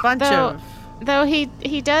 does a bunch of? Though he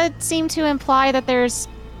did seem to imply that there's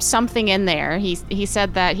something in there. He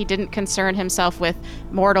said that he didn't concern himself with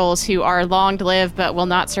mortals who are long-lived but will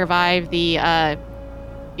not survive the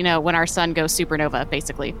when our sun goes supernova,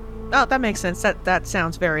 basically. Oh, that makes sense. That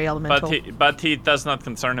sounds very elemental. But he does not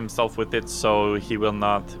concern himself with it, so he will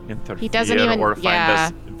not interfere He doesn't even- or yeah.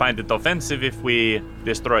 find it offensive if we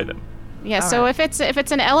destroy them. Yeah, All so right. if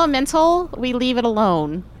it's an elemental, we leave it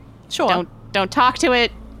alone. Sure. Don't talk to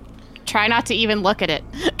it. Try not to even look at it.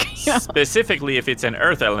 You know? Specifically, if it's an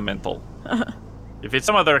earth elemental. If it's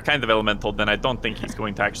some other kind of elemental, then I don't think he's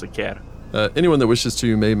going to actually care. Anyone that wishes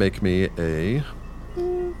to may make me a...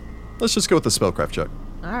 let's just go with the spellcraft check.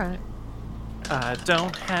 All right. I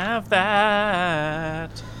don't have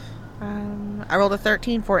that. I rolled a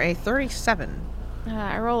 13 for a 37.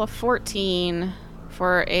 I roll a 14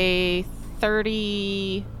 for a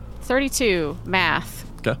 32 math.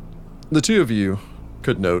 Okay. The two of you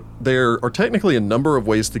could note there are technically a number of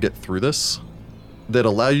ways to get through this that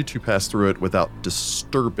allow you to pass through it without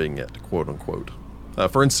disturbing it, quote unquote.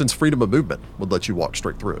 For instance, freedom of movement would let you walk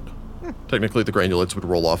straight through it. Technically, the granulates would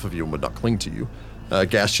roll off of you and would not cling to you.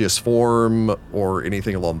 Gaseous form or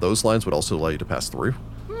anything along those lines would also allow you to pass through.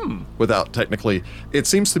 Without technically, it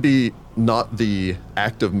seems to be not the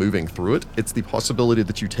act of moving through it. It's the possibility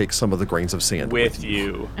that you take some of the grains of sand With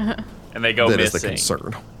you. And they go that is missing. the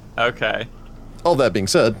concern. Okay. All that being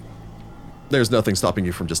said, there's nothing stopping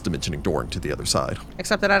you from just dimensioning dooring to the other side.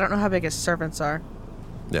 Except that I don't know how big his servants are.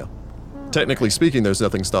 Yeah. Technically speaking, there's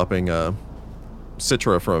nothing stopping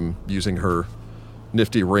Citra from using her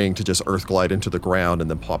nifty ring to just earth glide into the ground and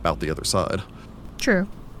then pop out the other side. True.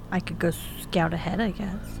 I could go scout ahead, I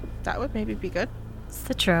guess. That would maybe be good.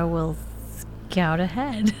 Citra will scout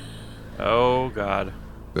ahead. Oh, God.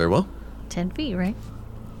 Very well. 10 feet, right?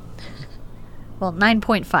 Well,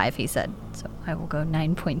 9.5, he said. So I will go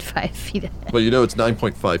 9.5 feet ahead. Well, you know it's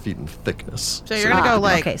 9.5 feet in thickness. So you're gonna go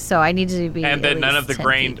like Okay, so I need to be. And then at none least of the 10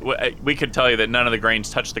 grain, feet. we could tell you that none of the grains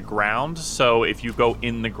touch the ground. So if you go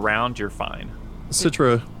in the ground, you're fine.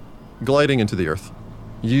 Citra, gliding into the earth,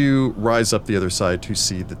 you rise up the other side to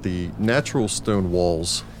see that the natural stone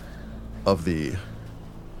walls of the,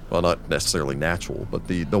 well, not necessarily natural, but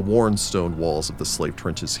the worn stone walls of the slave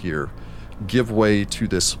trenches here give way to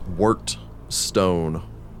this worked stone,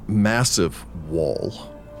 massive wall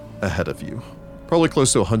ahead of you, probably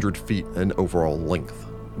close to 100 feet in overall length.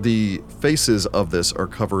 The faces of this are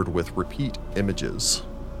covered with repeat images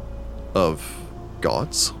of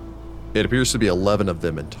gods. It appears to be 11 of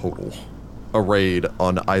them in total, arrayed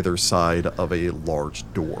on either side of a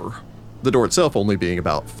large door. The door itself only being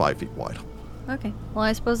about 5 feet wide. Okay. Well,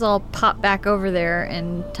 I suppose I'll pop back over there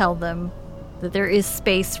and tell them that there is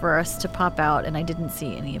space for us to pop out, and I didn't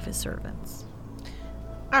see any of his servants.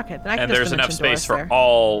 okay, then I can And just there's enough dimension door space us for there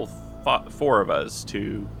all 4 of us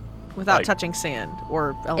to... without like- touching sand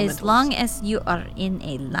or elementals. As long as you are in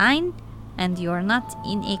a line and you are not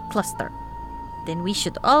in a cluster, then we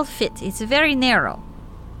should all fit. It's very narrow.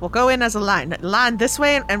 We'll go in as a line this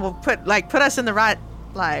way, and we'll put us in the right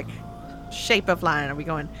shape of line. Are we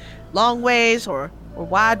going long ways or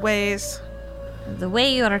wide ways? The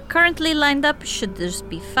way you are currently lined up should just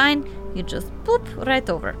be fine. You just boop right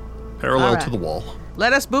over. Parallel Alright. to the wall.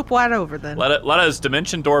 Let us boop wide over then. Let us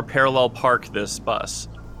dimension door parallel park this bus.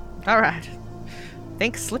 All right.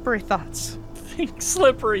 Think slippery thoughts. Think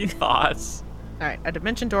slippery thoughts. All right, a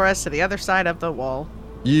dimension door us to the other side of the wall.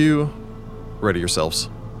 You ready yourselves.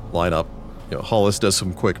 Line up. Hollis does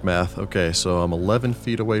some quick math. Okay, so I'm 11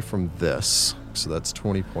 feet away from this. So that's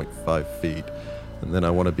 20.5 feet. And then I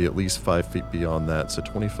want to be at least 5 feet beyond that. So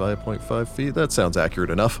 25.5 feet. That sounds accurate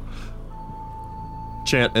enough.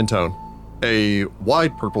 Chant and tone. A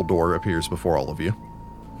wide purple door appears before all of you.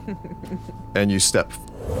 And you step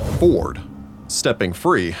forward, stepping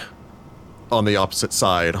free on the opposite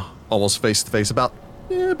side, almost face to face, about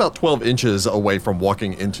 12 inches away from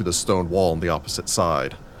walking into the stone wall on the opposite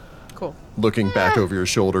side, Cool. looking back over your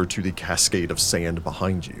shoulder to the cascade of sand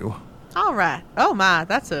behind you. All right. Oh my,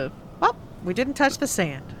 well, we didn't touch the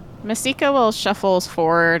sand. Masika will shuffle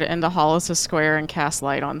forward into Hollis' square and cast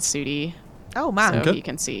light on Sudi Oh my. so Okay. he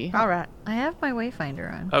can see. All right. I have my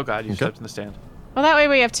wayfinder on. Oh, God, you Okay. stepped in the stand. Well, that way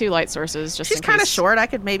we have 2 light sources. Just She's in kind of case. short. I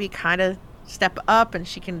could maybe kind of step up, and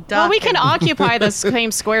she can duck. Well, we can and- occupy the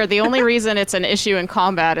same square. The only reason it's an issue in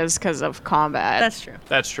combat is because of combat. That's true.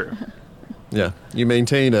 That's true. Yeah, you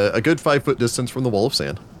maintain a good 5 foot distance from the wall of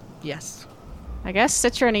sand. Yes. I guess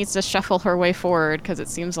Citra needs to shuffle her way forward because it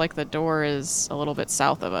seems like the door is a little bit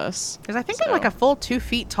south of us. Because I think I'm like a full 2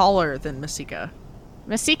 feet taller than Masika.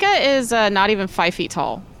 Masika is not even 5 feet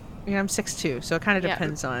tall. Yeah, I'm 6'2", so it kind of Yeah.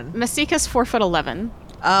 depends on. Masika's 4'11".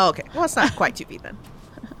 Oh, okay. Well, it's not quite 2 feet then.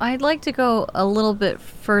 I'd like to go a little bit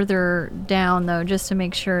further down, though, just to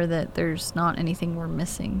make sure that there's not anything we're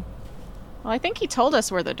missing. Well, I think he told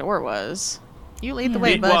us where the door was. You lead the Yeah.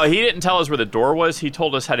 way, bud. Well, he didn't tell us where the door was. He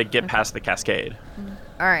told us how to get past the cascade.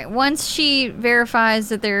 All right, once she verifies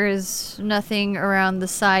that there is nothing around the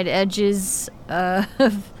side edges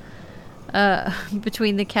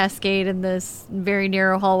between the cascade and this very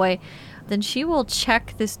narrow hallway, then she will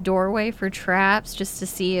check this doorway for traps just to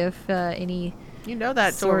see if any You know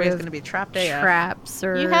that sort doorway is of going to be trapped AF. traps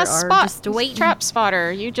or You have are spot just waiting. trap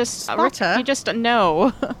spotter. You just Spotter? you just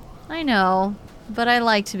know. I know, but I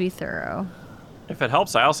like to be thorough. If it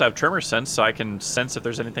helps, I also have tremor sense, so I can sense if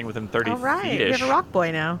there's anything within 30 All right. We feet-ish. have a rock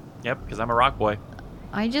boy now. Yep, because I'm a rock boy.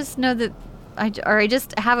 I just know that I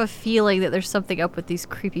just have a feeling that there's something up with these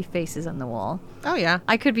creepy faces on the wall. Oh, yeah.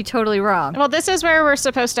 I could be totally wrong. Well, this is where we're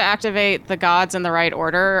supposed to activate the gods in the right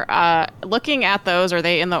order. Looking at those, are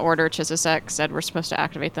they in the order Chisisek said we're supposed to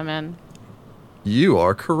activate them in? You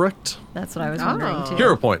are correct. That's what I was wondering Oh. too.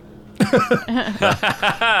 Hero point.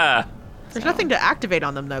 There's nothing to activate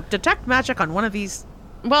on them, though. Detect magic on one of these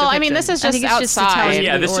Well, I mean, this is I just think it's just to tell outside. you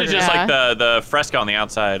Yeah, this order. is just like the fresco on the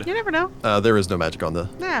outside. You never know. There is no magic on the.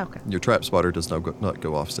 Yeah, okay. Your trap spotter does not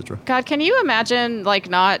go off, Citra. God, can you imagine, like,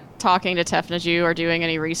 not talking to Tefnaju or doing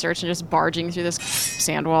any research and just barging through this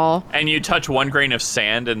sand wall? And you touch one grain of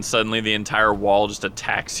sand, and suddenly the entire wall just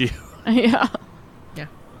attacks you. Yeah. Yeah.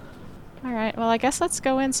 All right, well, I guess let's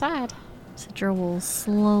go inside. Citra will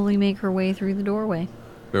slowly make her way through the doorway.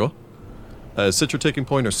 Very well. Is Citra taking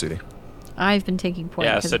point or Sudi? I've been taking point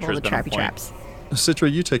Yeah, because of all Citra's the been on trappy point. traps.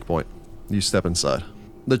 Citra, you take point. You step inside.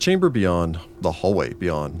 The chamber beyond, the hallway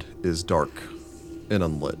beyond, is dark and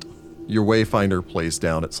unlit. Your wayfinder plays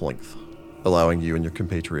down its length, allowing you and your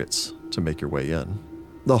compatriots to make your way in.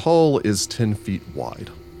 The hall is 10 feet wide.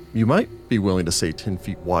 You might be willing to say 10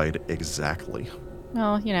 feet wide exactly.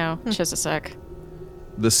 Well, you know, Chisisek.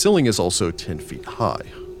 The ceiling is also 10 feet high,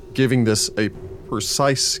 giving this a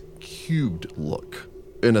precise cubed look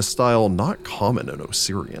in a style not common in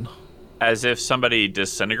Osirian. As if somebody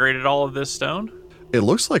disintegrated all of this stone? It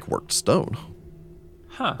looks like worked stone.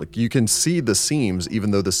 Huh. Like you can see the seams,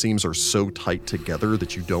 even though the seams are so tight together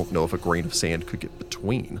that you don't know if a grain of sand could get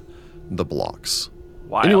between the blocks.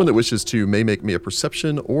 Wild. Anyone that wishes to may make me a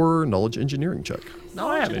perception or knowledge engineering check. No,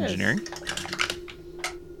 I have engineering.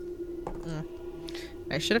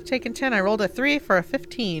 I should have taken 10. I rolled a 3 for a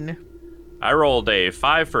 15. I rolled a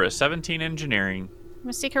 5 for a 17 engineering.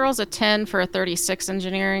 Masika rolls a 10 for a 36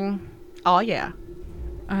 engineering. Oh, yeah.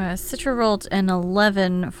 Citra rolled an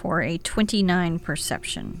 11 for a 29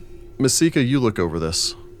 perception. Masika, you look over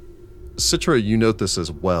this. Citra, you note this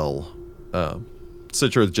as well.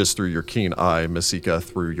 Citra, just through your keen eye, Masika,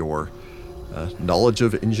 through your knowledge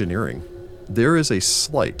of engineering. There is a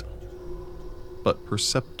slight but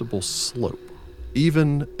perceptible slope,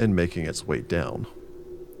 even in making its way down.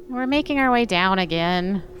 We're making our way down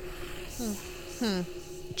again.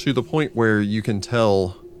 To the point where you can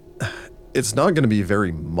tell it's not going to be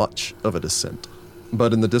very much of a descent.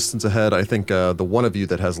 But in the distance ahead, I think the one of you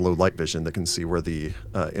that has low light vision that can see where the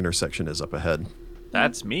intersection is up ahead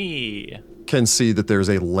That's me. can see that there's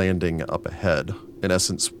a landing up ahead. In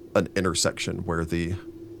essence, an intersection where the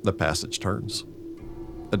passage turns.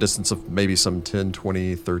 A distance of maybe some 10,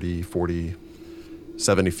 20, 30, 40,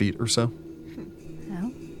 70 feet or so.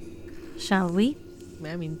 Well, shall we?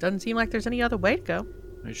 I mean, doesn't seem like there's any other way to go.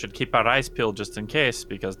 We should keep our eyes peeled just in case,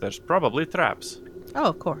 because there's probably traps. Oh,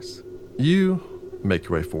 of course. You make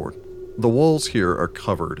your way forward. The walls here are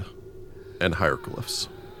covered in hieroglyphs.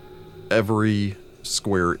 Every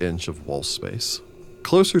square inch of wall space.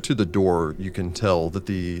 Closer to the door, you can tell that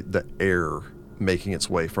the air making its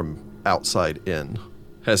way from outside in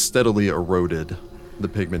has steadily eroded the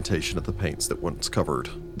pigmentation of the paints that once covered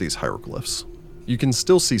these hieroglyphs. You can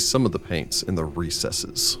still see some of the paints in the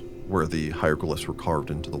recesses where the hieroglyphs were carved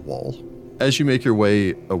into the wall. As you make your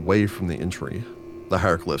way away from the entry, the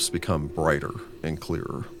hieroglyphs become brighter and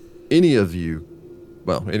clearer. Any of you,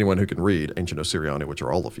 well, anyone who can read Ancient Osiriani, which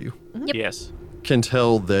are all of you, Yes. can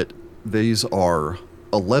tell that these are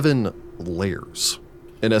 11 layers,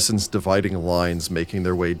 in essence dividing lines making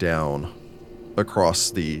their way down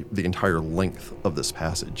across the entire length of this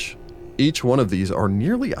passage. Each one of these are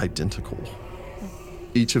nearly identical.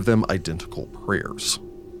 Each of them identical prayers.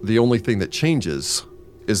 The only thing that changes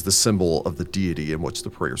is the symbol of the deity in which the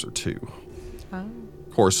prayers are to,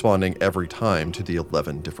 corresponding every time to the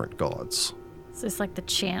 11 different gods. Is this like the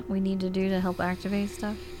chant we need to do to help activate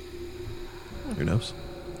stuff? Who knows?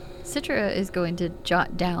 Citra is going to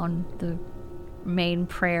jot down the main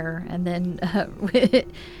prayer and then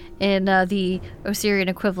in the Osirian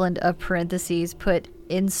equivalent of parentheses put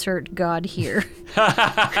insert God here.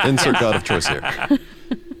 Insert god of choice here.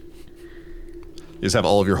 You just have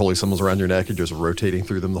all of your holy symbols around your neck and just rotating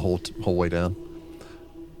through them the whole way down.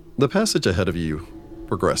 The passage ahead of you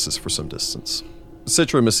progresses for some distance.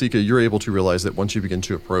 Citra and Masika, you're able to realize that once you begin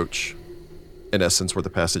to approach, in essence, where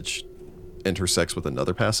the passage intersects with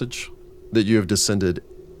another passage, that you have descended,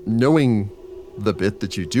 knowing the bit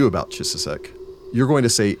that you do about Chisisek, you're going to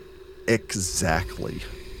say exactly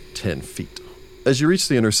 10 feet. As you reach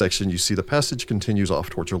the intersection, you see the passage continues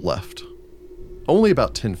off towards your left, only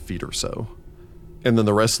about 10 feet or so, and then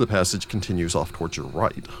the rest of the passage continues off towards your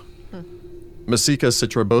right. Masika,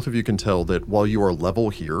 Citra, both of you can tell that while you are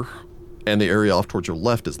level here, and the area off towards your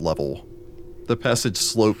left is level, the passage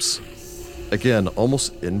slopes, again,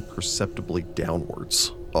 almost imperceptibly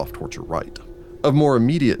downwards off towards your right. Of more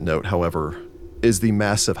immediate note, however, is the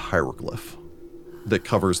massive hieroglyph that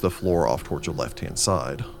covers the floor off towards your left-hand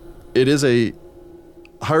side. It is a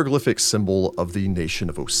hieroglyphic symbol of the nation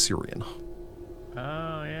of Osirian. Oh,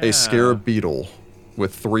 yeah. A scarab beetle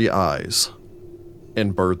with 3 eyes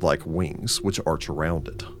and bird-like wings which arch around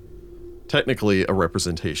it. Technically a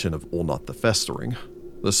representation of Ulnot the Festering,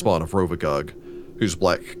 the spawn of Rovagog, whose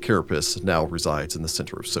black carapace now resides in the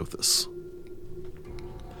center of Sothis.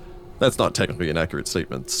 That's not technically an accurate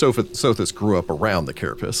statement. Sothis grew up around the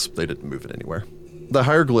carapace. They didn't move it anywhere. The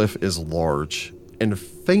hieroglyph is large and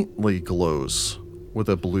faintly glows with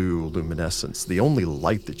a blue luminescence, the only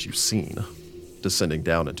light that you've seen descending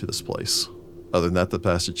down into this place. Other than that, the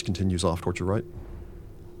passage continues off towards your right.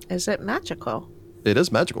 Is it magical? It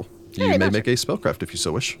is magical. You Hey, may magic. make a spellcraft if you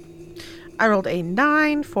so wish. I rolled a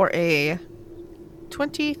 9 for a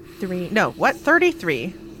 23. No, what?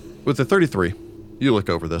 33. With the 33, you look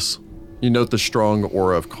over this. You note the strong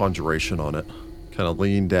aura of conjuration on it. Kind of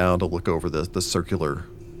lean down to look over the circular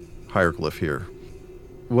hieroglyph here.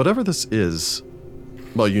 Whatever this is,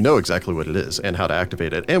 well, you know exactly what it is and how to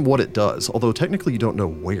activate it and what it does, although technically you don't know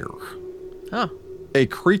where. Huh. A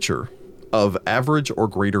creature of average or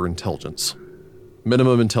greater intelligence,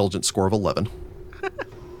 minimum intelligence score of 11,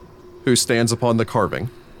 who stands upon the carving,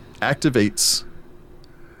 activates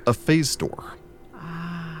a phase door.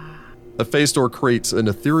 A phase door creates an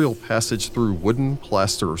ethereal passage through wooden,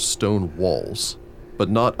 plaster, or stone walls, but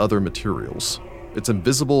not other materials. It's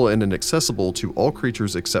invisible and inaccessible to all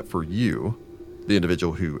creatures except for you, the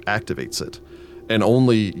individual who activates it, and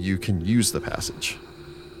only you can use the passage.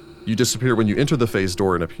 You disappear when you enter the phase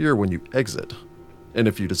door and appear when you exit. And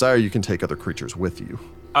if you desire, you can take other creatures with you.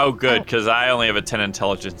 Oh, good, because I only have a 10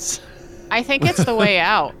 intelligence. I think it's the way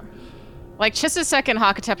out. Like, Chisisek and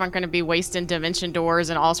Hakatep aren't going to be wasting dimension doors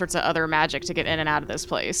and all sorts of other magic to get in and out of this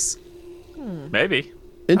place. Maybe.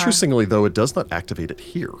 Interestingly, though, it does not activate it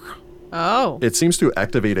here. Oh. It seems to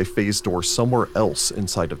activate a phase door somewhere else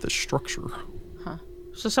inside of this structure.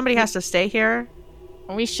 So somebody has to stay here?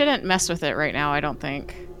 We shouldn't mess with it right now, I don't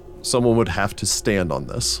think. Someone would have to stand on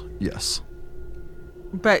this, yes.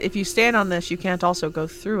 But if you stand on this, you can't also go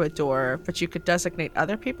through a door, but you could designate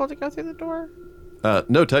other people to go through the door?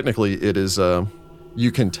 No, technically, it is,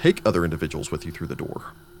 you can take other individuals with you through the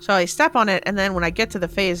door. So I step on it, and then when I get to the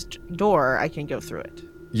phased door, I can go through it.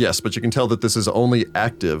 Yes, but you can tell that this is only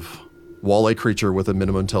active while a creature with a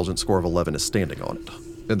minimum intelligence score of 11 is standing on it,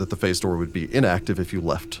 and that the phase door would be inactive if you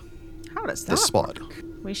left How does that this spot.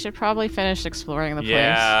 We should probably finish exploring the place.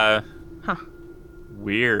 Yeah. Huh.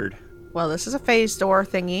 Weird. Well, this is a phase door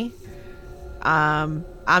thingy.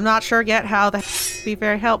 I'm not sure yet how that would be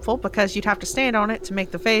very helpful because you'd have to stand on it to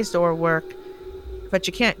make the phase door work. But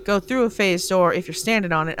you can't go through a phase door if you're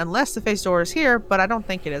standing on it unless the phase door is here, but I don't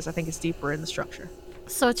think it is. I think it's deeper in the structure.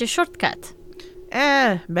 So it's a shortcut.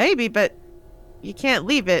 Maybe, but you can't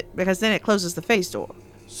leave it because then it closes the phase door.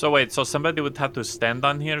 So wait, so somebody would have to stand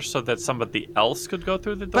on here so that somebody else could go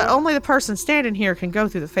through the door? But only the person standing here can go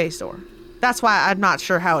through the phase door. That's why I'm not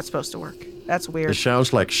sure how it's supposed to work. That's It weird.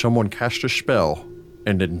 sounds like someone cast a spell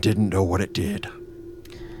and then didn't know what it did.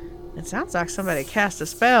 It sounds like somebody cast a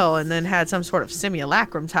spell and then had some sort of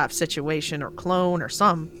simulacrum type situation or clone or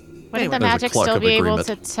some. Wouldn't Anyway, the There's a magic clock still of be able agreement.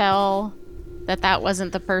 to tell that that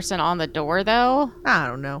wasn't the person on the door, though? I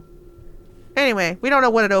don't know. Anyway, we don't know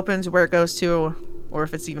what it opens, where it goes to, or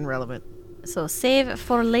if it's even relevant. So save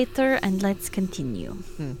for later and let's continue.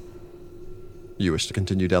 You wish to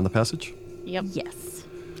continue down the passage? Yep. Yes.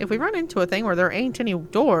 If we run into a thing where there ain't any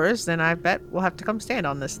doors, then I bet we'll have to come stand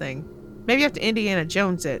on this thing. Maybe you have to Indiana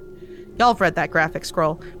Jones it. Y'all have read that graphic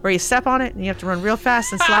scroll where you step on it and you have to run real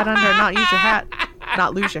fast and slide under and not use your hat.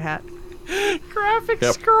 Not lose your hat. Graphic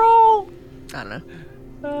Yep. scroll! I don't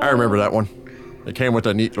know. I remember that one. It came with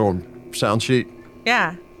a neat little sound sheet.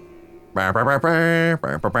 Yeah. Bah, bah, bah, bah,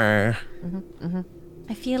 bah, bah, bah.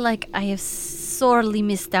 I feel like I have sorely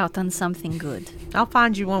missed out on something good. I'll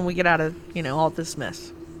find you when we get out of, all this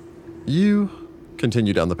mess. You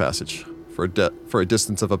continue down the passage for a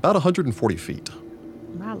distance of about 140 feet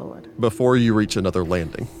My lord. before you reach another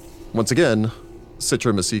landing. Once again, Citra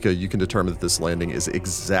and Masika, you can determine that this landing is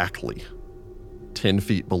exactly 10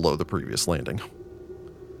 feet below the previous landing.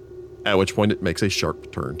 At which point it makes a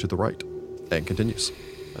sharp turn to the right and continues.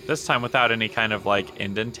 But this time without any kind of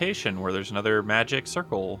indentation where there's another magic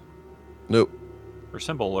circle Nope. or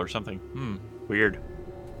symbol or something. Weird.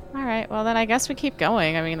 All right, well, then I guess we keep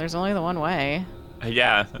going. I mean, there's only the one way.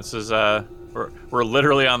 Yeah, this is we're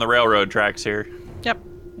literally on the railroad tracks here. Yep.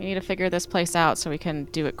 We need to figure this place out so we can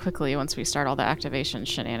do it quickly once we start all the activation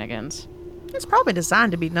shenanigans. It's probably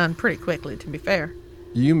designed to be done pretty quickly, to be fair.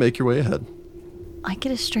 You make your way ahead. I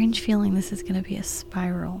get a strange feeling this is going to be a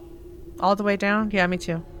spiral. All the way down? Yeah, me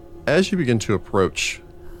too. As you begin to approach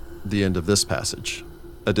the end of this passage,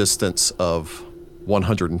 a distance of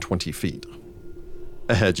 120 feet,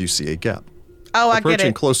 ahead you see a gap. Oh, I get Approaching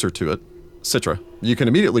it. closer to it, Citra, you can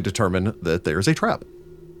immediately determine that there's a trap,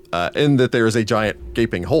 and that there is a giant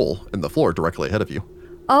gaping hole in the floor directly ahead of you.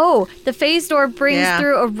 Oh, the phase door brings Yeah.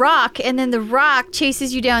 through a rock, and then the rock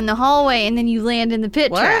chases you down the hallway, and then you land in the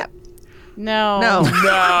pit What? trap. No. No. No.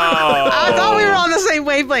 I thought we were on the same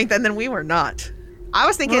wavelength, and then we were not. I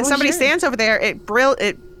was thinking What was somebody yours? stands over there. It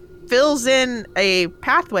fills in a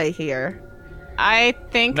pathway here. I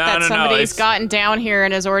think No, that no, no, somebody's it's- gotten down here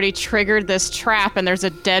and has already triggered this trap, and there's a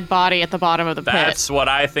dead body at the bottom of the pit. That's what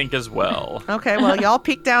I think as well. Okay, well, y'all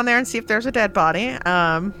peek down there and see if there's a dead body.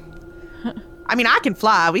 I mean, I can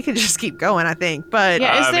fly. We can just keep going, I think. But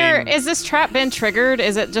Yeah, I mean- is this trap been triggered?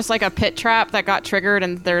 Is it just like a pit trap that got triggered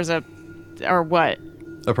and there's a, or what?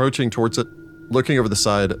 Approaching towards it, looking over the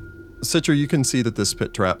side, Citra, you can see that this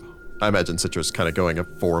pit trap, I imagine Citra's kind of going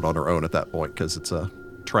forward on her own at that point because it's a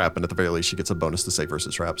trap, and at the very least she gets a bonus to save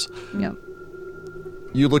versus traps. Yep.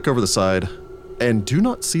 You look over the side and do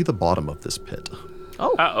not see the bottom of this pit.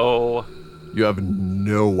 Uh-oh. You have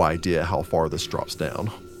no idea how far this drops down.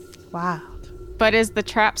 wow. But is the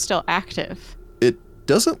trap still active? It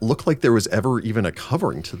doesn't look like there was ever even a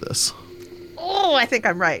covering to this. Oh, I think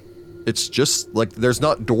I'm right. It's just like there's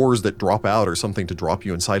not doors that drop out or something to drop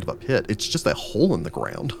you inside of a pit. It's just a hole in the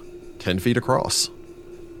ground, 10 feet across.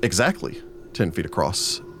 Exactly 10 feet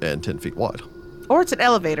across and 10 feet wide. Or it's an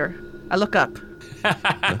elevator. I look up.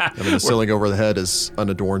 I mean, the ceiling over the head is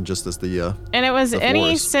unadorned just as the, And it was The any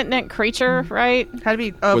floors. sentient creature, right? Had to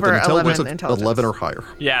be with over an 11 of intelligence. 11 or higher.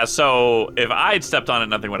 Yeah, so if I'd stepped on it,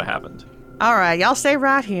 nothing would have happened. All right, y'all stay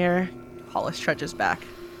right here. Hollis trudges back.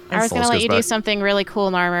 I was going to False let goes you do back. something really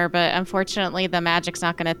cool, Narmer, but unfortunately the magic's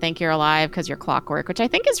not going to think you're alive because you're clockwork, which I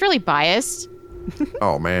think is really biased.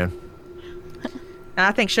 Oh, man. And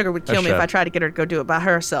I think Sugar would kill That's me if sad. I tried to get her to go do it by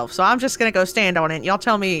herself. So I'm just gonna go stand on it. Y'all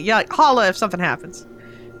tell me, yeah, holla if something happens.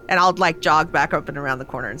 And I'll like jog back up and around the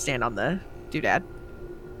corner and stand on the doodad.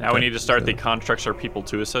 Now we need to start the Constructs Are People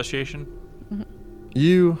 2 Association.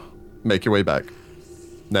 You make your way back.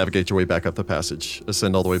 Navigate your way back up the passage.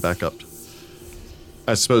 Ascend all the way back up.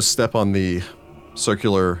 I suppose step on the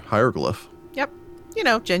circular hieroglyph. Yep. You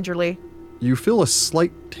know, gingerly. You feel a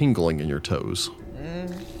slight tingling in your toes.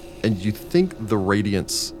 And you think the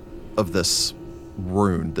radiance of this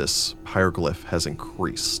rune, this hieroglyph, has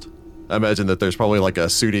increased. I imagine that there's probably like a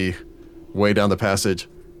Sudi way down the passage.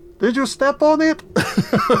 Did you step on it?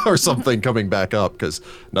 Or something coming back up, because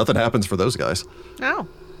nothing happens for those guys. Oh.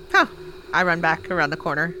 Huh. I run back around the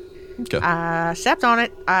corner. Okay. Stepped on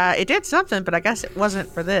it. It did something, but I guess it wasn't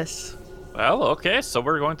for this. Well, okay, so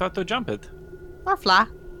we're going to have to jump it. Or fly.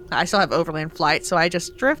 I still have overland flight, so I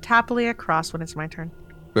just drift happily across when it's my turn.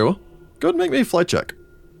 Very well. Go ahead and make me a flight check.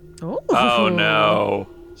 Ooh. Oh no.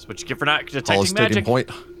 That's what you get for not detecting Hollis taking magic. point.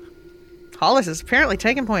 Hollis is apparently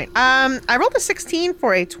taking point. I rolled a 16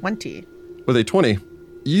 for a 20. With a 20,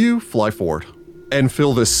 you fly forward and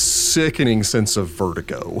feel this sickening sense of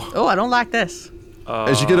vertigo. Oh, I don't like this.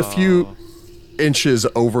 As you get a few inches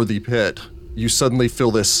over the pit, you suddenly feel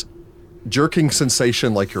this jerking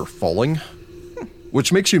sensation like you're falling,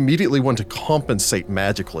 which makes you immediately want to compensate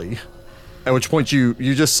magically. At which point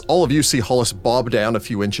all of you see Hollis bob down a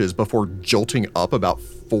few inches before jolting up about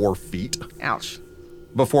 4 feet. Ouch.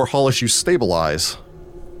 Before Hollis, you stabilize.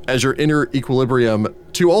 As you're in your equilibrium,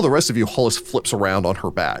 to all the rest of you, Hollis flips around on her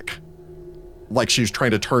back. Like she's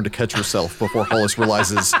trying to turn to catch herself before Hollis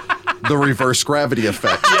realizes the reverse gravity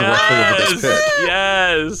effect directly over this pit.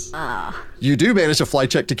 Yes. You do manage a fly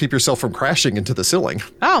check to keep yourself from crashing into the ceiling.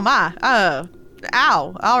 Oh, my.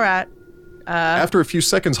 Ow. All right. After a few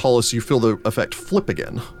seconds, Hollis, you feel the effect flip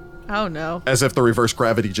again, Oh, no. as if the reverse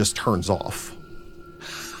gravity just turns off.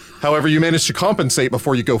 However, you manage to compensate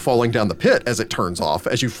before you go falling down the pit as it turns off,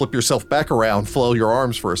 as you flip yourself back around, flail your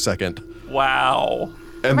arms for a second, Wow.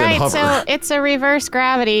 and then Right, hover. so it's a reverse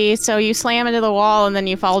gravity, so you slam into the wall and then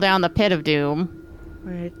you fall down the pit of doom.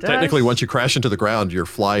 It does. Technically, once you crash into the ground, your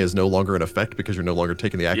fly is no longer in effect because you're no longer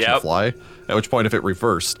taking the action to Yep. fly, at which point if it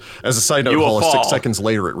reversed. As a side note, You will Hollis, fall. 6 seconds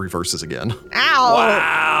later, it reverses again. Ow.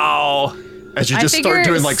 Wow. As you just I start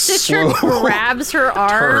figure doing like Citra slow... grabs her arm.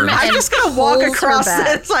 turns. and I'm just going to walk pulls her across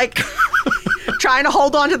back. this, like, trying to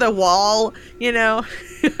hold on to the wall, you know?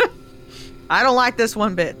 I don't like this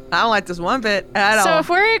one bit. I don't like this one bit at So all. if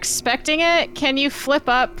we're expecting it, can you flip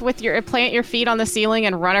up with plant your feet on the ceiling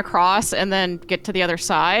and run across and then get to the other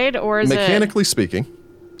side? Or is Mechanically speaking,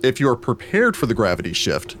 if you are prepared for the gravity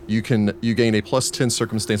shift, you gain a +10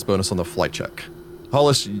 circumstance bonus on the flight check.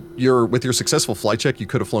 Hollis, with your successful flight check, you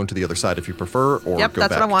could have flown to the other side if you prefer, or Yep, go that's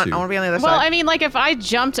back what I want. to... I want to be on the other Well, side. I mean, like if I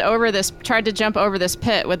tried to jump over this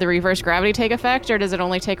pit, would the reverse gravity take effect, or does it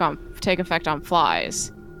only take effect on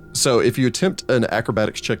flies? So if you attempt an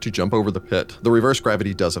acrobatics check to jump over the pit, the reverse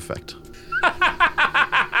gravity does affect.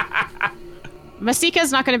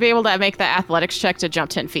 Masika's not going to be able to make the athletics check to jump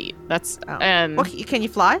 10 feet. That's and Well, can you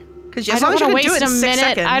fly? Because I as don't long as you want to can do waste it a in 6 minute.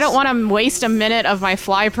 seconds. I don't want to waste a minute of my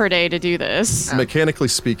fly per day to do this. Mechanically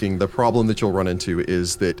speaking, the problem that you'll run into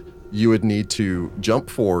is that you would need to jump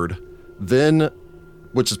forward, then,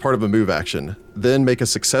 which is part of a move action, then make a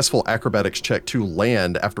successful acrobatics check to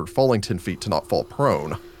land after falling 10 feet to not fall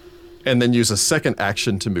prone, and then use a second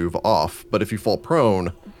action to move off. But if you fall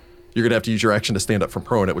prone, you're going to have to use your action to stand up from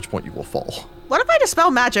prone, at which point you will fall. What if I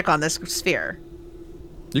dispel magic on this sphere?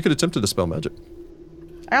 You could attempt to dispel magic.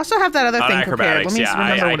 I also have that other On thing prepared. acrobatics, Let me yeah,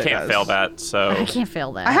 remember I what it can't does. fail that. So I can't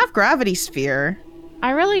fail that. I have gravity sphere.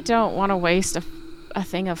 I really don't want to waste a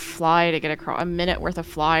thing of fly to get across, a minute worth of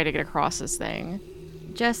fly to get across this thing.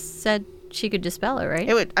 Jess said she could dispel it, right?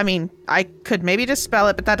 It would. I mean, I could maybe dispel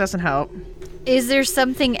it, but that doesn't help. Is there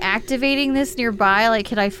something activating this nearby? Like,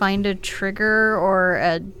 could I find a trigger or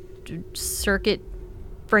a circuit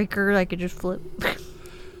breaker I could just flip?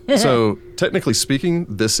 So, technically speaking,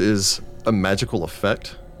 this is a magical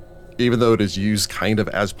effect. Even though it is used kind of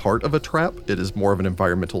as part of a trap, it is more of an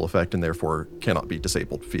environmental effect and therefore cannot be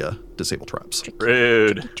disabled via disable traps.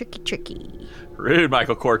 rude. Tricky. Rude,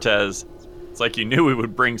 Michael Cortez. It's like you knew we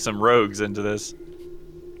would bring some rogues into this.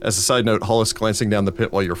 As a side note, Hollis glancing down the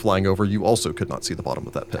pit while you're flying over, you also could not see the bottom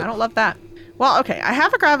of that pit. I don't love that. Well, okay, I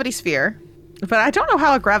have a gravity sphere, but I don't know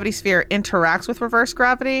how a gravity sphere interacts with reverse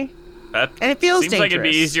gravity. That And it feels seems like it'd be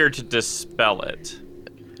dangerous. easier to dispel it.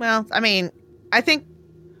 Well, I mean, I think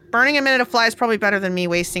burning a minute of fly is probably better than me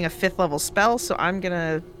wasting a 5th level spell, so I'm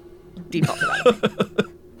gonna default to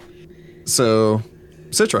that. So,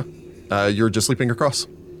 Citra, you're just leaping across.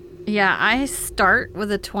 Yeah, I start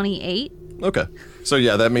with a 28. Okay. So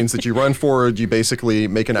yeah, that means that you run forward, you basically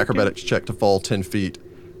make an acrobatics check to fall 10 feet,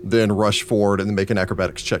 then rush forward and then make an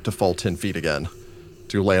acrobatics check to fall 10 feet again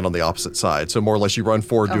to land on the opposite side. So more or less you run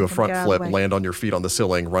forward, do Oh, a front get out of the flip, way. land on your feet on the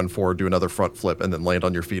ceiling, run forward, do another front flip, and then land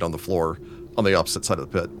on your feet on the floor on the opposite side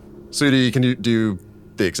of the pit. Sudi, can you do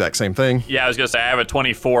the exact same thing? Yeah, I was gonna say I have a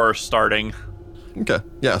 24 starting. Okay.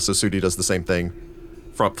 Yeah, so Sudi does the same thing.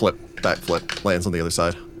 Front flip, back flip, lands on the other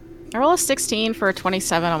side. I roll a 16 for a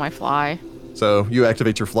 27 on my fly. So you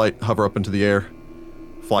activate your flight, hover up into the air,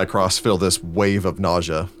 fly across, feel this wave of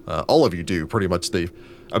nausea. All of you do, pretty much.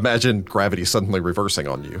 Imagine gravity suddenly reversing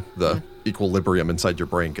on you. The equilibrium inside your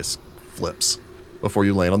brain just flips before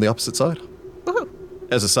you land on the opposite side. Woohoo.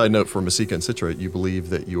 As a side note for Masika and Citra, you believe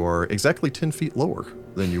that you are exactly 10 feet lower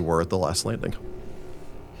than you were at the last landing.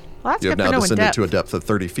 Well, that's You have good to now know in descended depth. to a depth of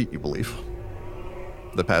 30 feet, you believe.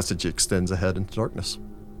 The passage extends ahead into darkness.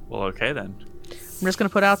 Well, okay then. I'm just gonna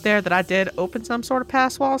put out there that I did open some sort of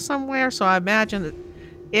pass wall somewhere, so I imagine that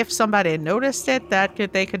if somebody had noticed it,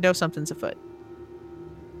 they could know something's afoot.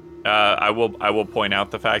 I will point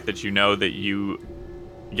out the fact that you know that you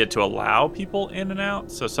get to allow people in and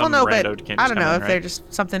out, so some Well, no, rando but can't I just don't come know in, if they're right?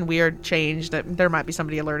 just something weird changed. That there might be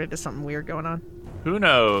somebody alerted to something weird going on. Who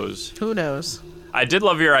knows? Who knows? I did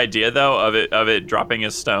love your idea though of it dropping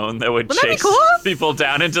a stone that would Wouldn't that be chase cool? people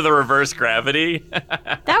down into the reverse gravity.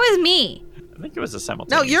 That was me. I think it was a No,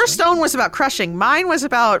 simultaneous. your thing. stone was about crushing. Mine was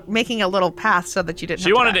about making a little path so that you didn't. She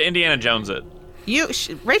have wanted to to Indiana Jones it.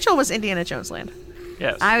 Rachel was Indiana Jones land.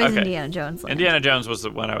 Yes. I was okay. Indiana Jones. Indiana Jones was the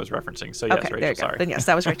one I was referencing. So yes, Okay, Rachel. there you go. Sorry. Then yes,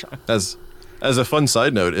 that was Rachel. As a fun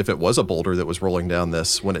side note, if it was a boulder that was rolling down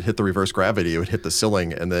this, when it hit the reverse gravity, it would hit the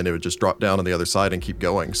ceiling and then it would just drop down on the other side and keep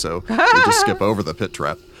going. So it would just skip over the pit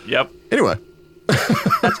trap. Yep. Anyway,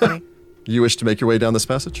 That's funny. you wish to make your way down this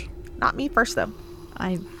passage? Not me first though.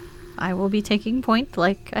 I will be taking point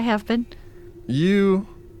like I have been. You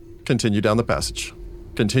continue down the passage,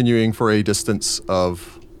 continuing for a distance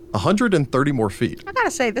of 130 more feet. I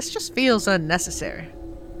gotta say, this just feels unnecessary.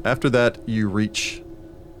 After that, you reach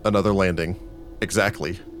another landing,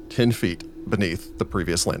 exactly 10 feet beneath the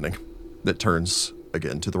previous landing, that turns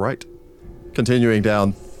again to the right. Continuing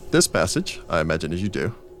down this passage, I imagine as you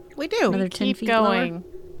do, We do. Another 10 Keep feet going.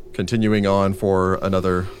 continuing on for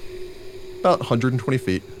another about 120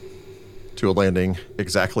 feet to a landing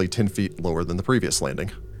exactly 10 feet lower than the previous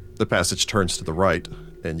landing. The passage turns to the right,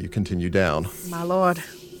 and you continue down. My lord.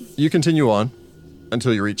 You continue on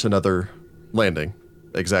until you reach another landing,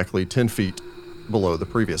 exactly 10 feet below the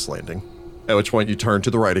previous landing, at which point you turn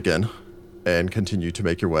to the right again and continue to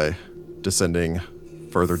make your way, descending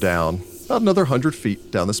further down, about another 100 feet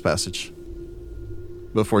down this passage,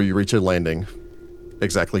 before you reach a landing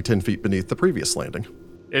exactly 10 feet beneath the previous landing.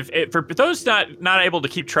 For those not able to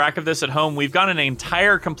keep track of this at home, we've gone an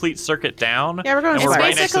entire complete circuit down. Yeah, we're going and to It's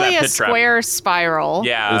right next to that basically a pit trap. square spiral.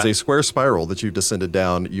 Yeah. It is a square spiral that you've descended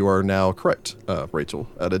down. You are now correct, Rachel,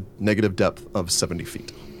 at a negative depth of 70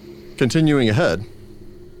 feet. Continuing ahead,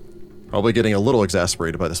 probably getting a little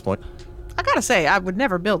exasperated by this point. I gotta say, I would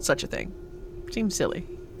never build such a thing. Seems silly.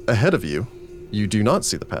 Ahead of you, you do not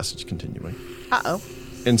see the passage continuing. Uh-oh.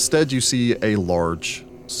 Instead, you see a large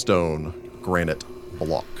stone granite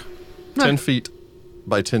block, 10 feet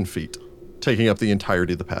by 10 feet, taking up the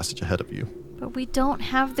entirety of the passage ahead of you. But we don't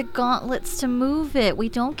have the gauntlets to move it. We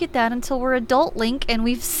don't get that until we're adult Link and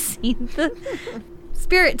we've seen the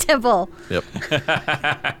spirit temple. Yep.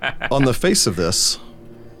 On the face of this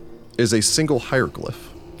is a single hieroglyph.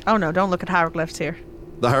 Oh no, don't look at hieroglyphs here.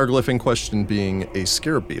 The hieroglyph in question being a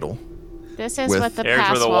scarab beetle, This is With- what the Here's where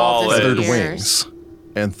pass the wall wall is. feathered disappears. wings,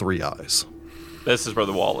 and 3 eyes. This is where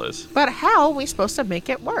the wall is. But how are we supposed to make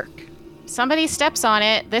it work? Somebody steps on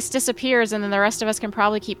it, this disappears, and then the rest of us can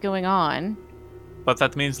probably keep going on. But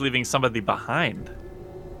that means leaving somebody behind.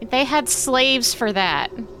 They had slaves for that.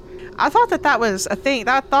 I thought that was a thing.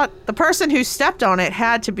 I thought the person who stepped on it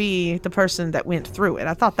had to be the person that went through it.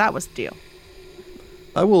 I thought that was the deal.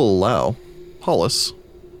 I will allow Hollis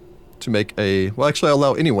to make well, actually, I'll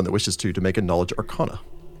allow anyone that wishes to make a knowledge arcana.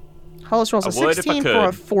 Hollis rolls a I would if I 16 for a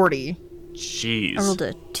could. 40. Jeez. I rolled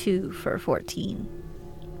a 2 for 14.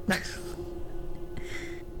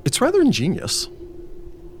 It's rather ingenious.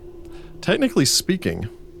 Technically speaking,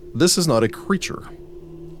 this is not a creature.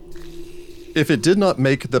 If it did not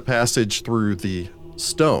make the passage through the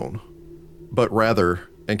stone, but rather,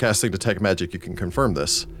 in casting Detect Magic you can confirm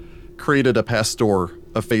this, created a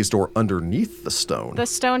phase door underneath the stone, The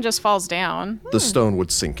stone just falls down. the stone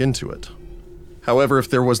would sink into it. However, if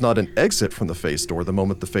there was not an exit from the phase door the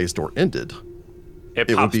moment the phase door ended, it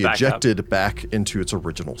would pops be back ejected back into its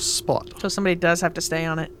original spot. So somebody does have to stay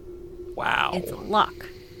on it. Up. Wow. It's a lock.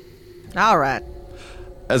 All right.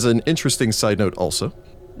 As an interesting side note also,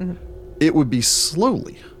 it would be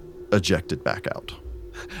slowly ejected back out.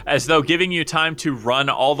 As though giving you time to run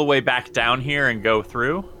all the way back down here and go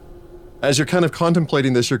through. As you're kind of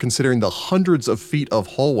contemplating this, you're considering the hundreds of feet of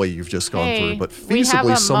hallway you've just gone Hey, through, but we have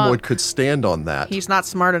feasibly a someone monk. could stand on that. He's not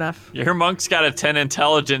smart enough. Your monk's got a 10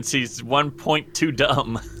 intelligence. He's 1.2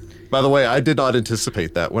 dumb. By the way, I did not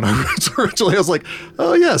anticipate that when I wrote originally. I was like,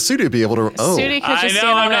 oh yeah, Sudi would be able to. Oh, Sudi could I just know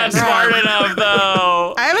stand I'm on not it and run. smart enough,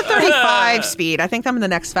 though. I have a 35 speed. I think I'm the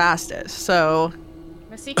next fastest. So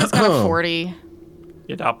Masika's got a 40.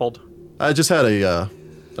 You doppled. I just had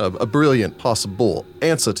a brilliant possible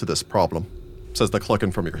answer to this problem, says the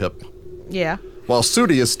clucking from your hip. yeah. While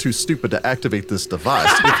Sudi is too stupid to activate this device,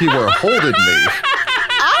 if he were holding me,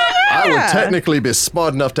 I would technically be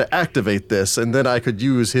smart enough to activate this, and then I could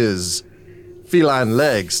use his feline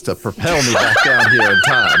legs to propel me back down here in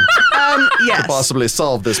time Yes. to possibly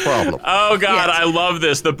solve this problem. Oh, God, Yes. I love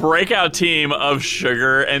this. The breakout team of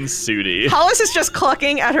Sugar and Sudi. Hollis is just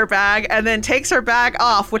clucking at her bag and then takes her bag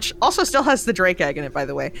off, which also still has the Drake egg in it, by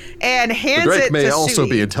the way, and The hands Drake it may to also Sudi.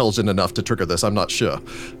 be intelligent enough to trigger this, I'm not sure.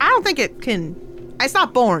 I don't think it can. It's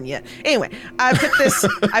not born yet. Anyway, I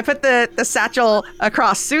put the satchel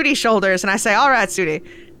across Sudi's shoulders, and I say, "All right, Sudi,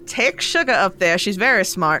 take Sugar up there. She's very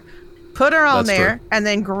smart. Put her on That's there, true. and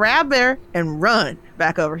then grab her and run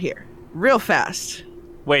back over here, real fast."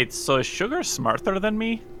 Wait, so is Sugar smarter than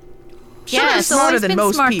me? Sugar's Yes. She's smarter always than been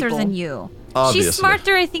most smarter people. than you. Obviously. She's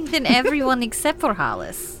smarter, I think, than everyone except for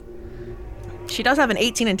Hollis. She does have an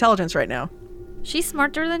 18 intelligence right now. She's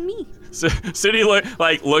smarter than me. So, Sudi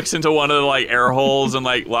looks into one of the air holes and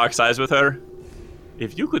locks eyes with her.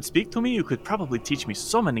 If you could speak to me, you could probably teach me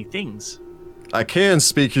so many things. I can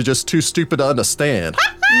speak, you're just too stupid to understand.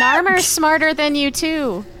 Narmer's smarter than you,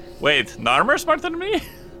 too. Wait, Narmer smarter than me? I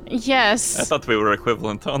Yes. thought we were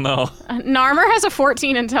equivalent. Oh no. Narmer has a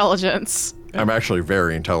 14 intelligence. I'm actually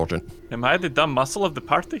very intelligent. Am I the dumb muscle of the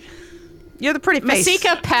party? You're the pretty face.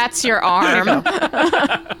 Masika pats your arm.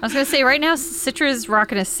 I was going to say, right now, Citra's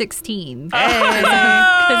rocking a 16. Because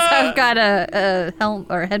I've got a helm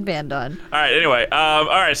or headband on. All right, anyway. All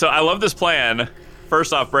right, so I love this plan.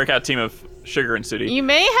 First off, breakout team of Sugar and Sudi. You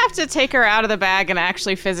may have to take her out of the bag and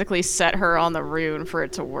actually physically set her on the rune for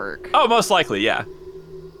it to work. Oh, most likely, yeah.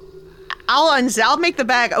 I'll make the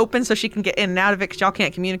bag open so she can get in and out of it because y'all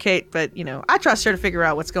can't communicate. But I trust her to figure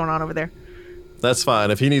out what's going on over there. That's fine.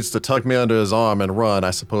 If he needs to tuck me under his arm and run,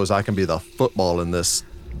 I suppose I can be the football in this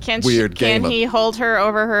weird game. Can he hold her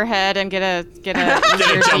over her head and get a easier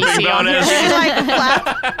jumping DC on bonus. her? She's like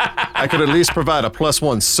flap. I could at least provide a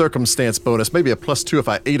 +1 circumstance bonus, maybe a +2 if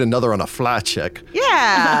I ate another on a fly check.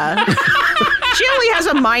 Yeah. She only has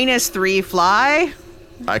a -3 fly.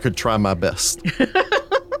 I could try my best.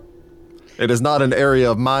 It is not an area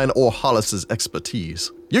of mine or Hollis's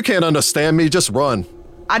expertise. You can't understand me, just run.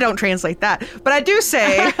 I don't translate that. But I do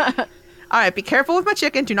say, all right, be careful with my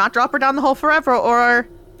chicken. Do not drop her down the hole forever or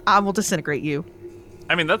I will disintegrate you.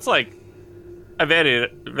 I mean, that's like a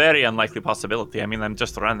very, very unlikely possibility. I mean, I'm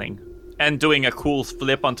just running. And doing a cool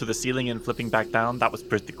flip onto the ceiling and flipping back down, that was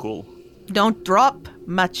pretty cool. Don't drop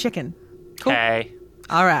my chicken. Cool. Okay.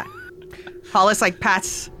 All right. Hollis like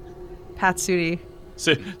pats Sudi.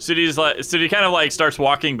 So Sudi kind of like starts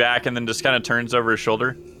walking back and then just kind of turns over his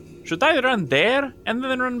shoulder. Should I run there and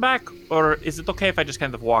then run back? Or is it okay if I just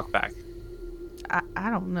kind of walk back? I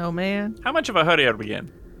don't know, man. How much of a hurry are we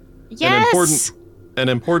in? Yes. An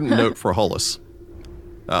important note for Hollis.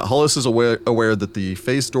 Hollis is aware that the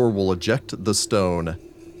phase door will eject the stone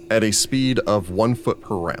at a speed of 1 foot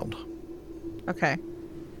per round. Okay.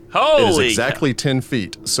 Holy It is exactly 10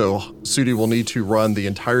 feet, so Sudi will need to run the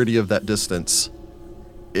entirety of that distance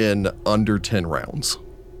in under 10 rounds.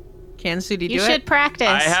 Can Sudi do it? You should practice.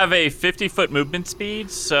 I have a 50-foot movement speed,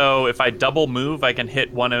 so if I double move, I can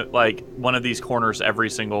hit one of these corners every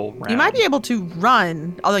single round. You might be able to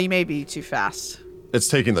run, although you may be too fast. It's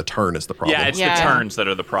taking the turn is the problem. Yeah, it's the turns that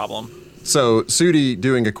are the problem. So, Sudi,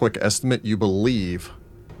 doing a quick estimate, you believe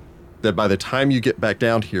that by the time you get back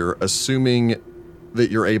down here, assuming that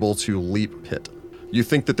you're able to leap pit, you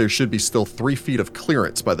think that there should be still 3 feet of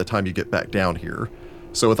clearance by the time you get back down here.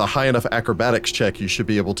 So with a high enough acrobatics check, you should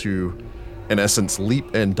be able to, in essence,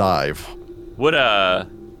 leap and dive. Would a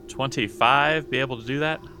 25 be able to do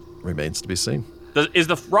that? Remains to be seen. Is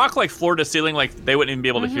the rock like floor to ceiling, like they wouldn't even be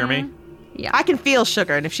able to hear me? Yeah. I can feel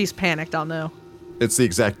Sugar, and if she's panicked, I'll know. It's the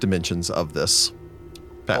exact dimensions of this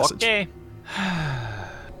passage. Okay.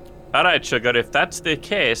 All right, Sugar, if that's the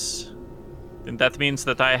case, then that means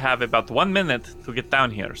that I have about 1 minute to get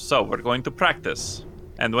down here. So we're going to practice.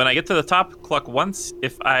 And when I get to the top, cluck once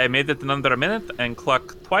if I made it in under a minute, and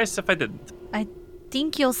cluck twice if I didn't. I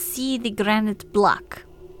think you'll see the granite block.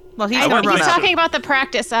 Well, he's I gonna think run he's up. talking about the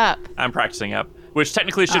practice up. I'm practicing up, which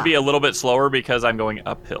technically should be a little bit slower because I'm going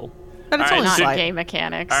uphill. But it's All only right, Not so- slight. game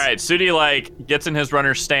mechanics. All right, Sudi like gets in his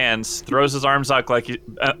runner's stance, throws his arms out like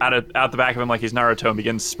out the back of him like he's Naruto, and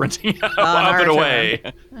begins sprinting up and Naruto. away.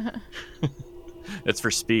 It's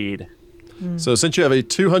for speed. So since you have a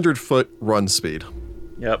 200-foot run speed,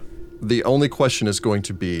 Yep. the only question is going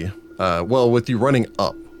to be, with you running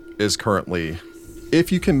up, is currently,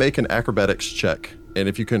 if you can make an acrobatics check, and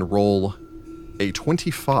if you can roll a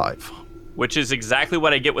 25, Which is exactly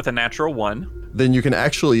what I get with a natural 1. then you can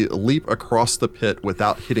actually leap across the pit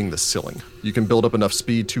without hitting the ceiling. You can build up enough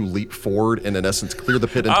speed to leap forward and, in essence, clear the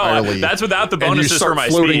pit entirely. That's without the and you bonuses start for my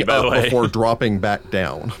floating speed, by up the way. before dropping back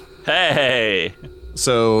down. Hey.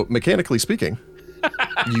 So, mechanically speaking,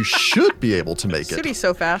 you should be able to make it. Sudi's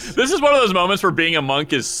so fast. This is one of those moments where being a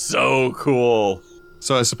monk is so cool.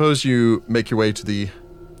 So I suppose you make your way to the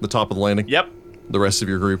top of the landing. Yep. The rest of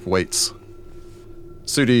your group waits.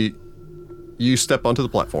 Sudi, you step onto the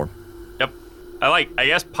platform. Yep. I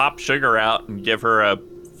guess pop Sugar out and give her a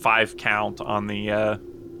 5 count on the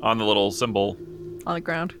little symbol On the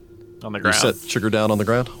ground. on the You ground. set Sugar down on the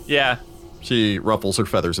ground. Yeah. She ruffles her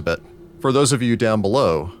feathers a bit. For those of you down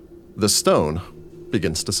below, the stone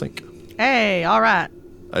begins to sink. Hey, all right.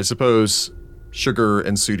 I suppose Sugar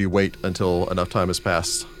and Sudi wait until enough time has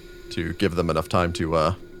passed to give them enough time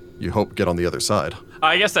to, you hope, get on the other side.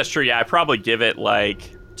 I guess that's true. Yeah, I probably give it like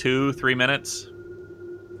 2-3 minutes.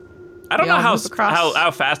 I don't We know all how move across.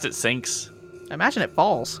 how fast it sinks. I imagine it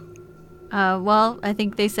falls. Well, I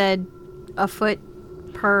think they said a foot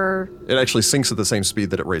per. It actually sinks at the same speed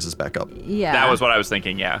that it raises back up. Yeah. That was what I was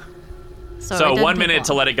thinking. Yeah. So, So it doesn't 1 take minute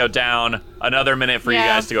to long. let it go down, another minute for you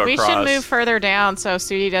guys to go we across. should move further down so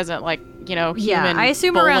Sudi doesn't human. Yeah, I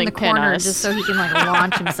assume around bowling the pin corner us. just so he can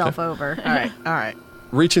launch himself over. All right, all right.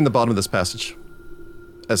 Reaching the bottom of this passage,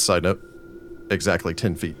 as a side note, exactly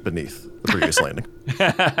 10 feet beneath the previous landing.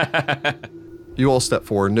 You all step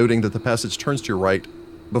forward, noting that the passage turns to your right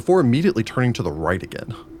before immediately turning to the right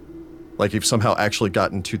again. Like you've somehow actually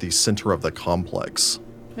gotten to the center of the complex.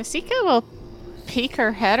 Masika will peek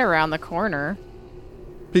her head around the corner.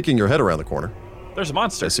 Peeking your head around the corner, There's a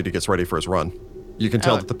monster. as Sudi gets ready for his run, you can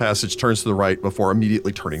tell that the passage turns to the right before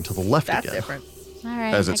immediately turning to the left That's again, different. All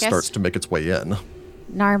right. as I it guess starts to make its way in.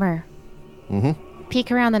 Narmer. Mm-hmm.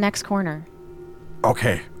 Peek around the next corner.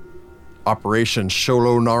 Okay. Operation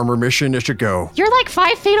Solo Narmer mission, it should go. You're like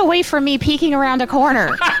 5 feet away from me peeking around a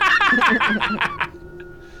corner.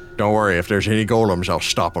 Don't worry, if there's any golems, I'll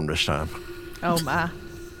stop them this time. Oh my.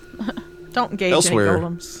 Don't engage Elsewhere. any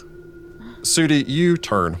golems. Sudi, you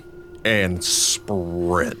turn and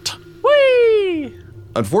sprint. Whee!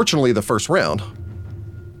 Unfortunately, the first round,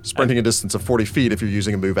 sprinting a distance of 40 feet if you're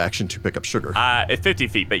using a move action to pick up Sugar. At 50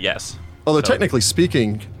 feet, but yes. Although technically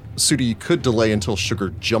speaking, Sudi could delay until Sugar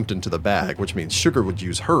jumped into the bag, which means Sugar would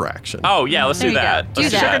use her action. Oh, yeah, let's There do you go. that. Do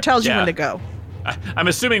Let's that. Sugar tells you yeah. when to go. I'm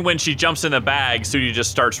assuming when she jumps in the bag, Sudi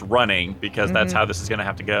just starts running because that's how this is going to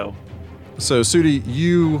have to go. So, Sudi,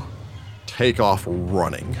 you take off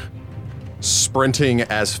running, sprinting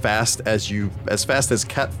as fast as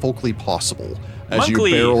catfolkly possible as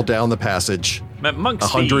Monkly. you barrel down the passage, Monk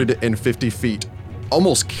speed. 150 feet.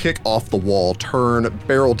 Almost kick off the wall, turn,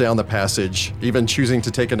 barrel down the passage, even choosing to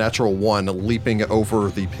take a natural one, leaping over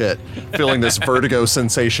the pit, feeling this vertigo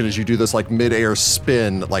sensation as you do this like mid-air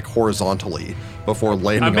spin, like horizontally, before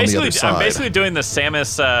landing on the other side. I'm basically doing the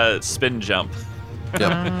Samus spin jump.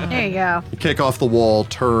 Yep. There you go. You kick off the wall,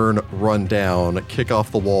 turn, run down, kick off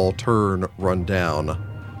the wall, turn, run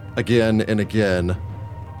down. Again and again.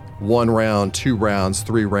 1 round, 2 rounds,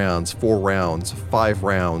 3 rounds, 4 rounds, 5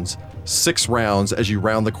 rounds, 6 rounds as you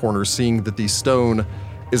round the corner, seeing that the stone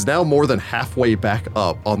is now more than halfway back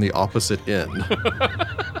up on the opposite end.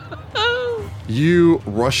 You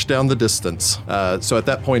rush down the distance. So at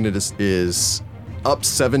that point, it is up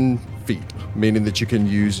 7 feet, meaning that you can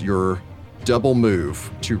use your double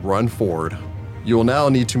move to run forward. You will now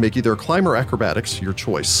need to make either climb or acrobatics, your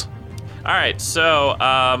choice. All right, so,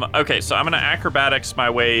 okay, so I'm going to acrobatics my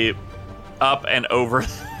way up and over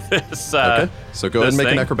this. Okay, so go ahead and make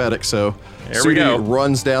an thing. acrobatic. So Here we go. Sudi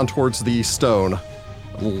runs down towards the stone,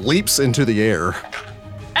 leaps into the air.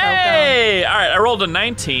 Hey! All right, I rolled a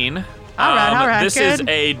 19. All right, This is good.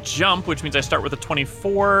 a jump, which means I start with a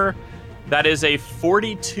 24. That is a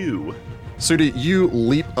 42. Sudi, you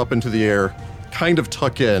leap up into the air, kind of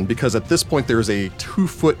tuck in, because at this point there's a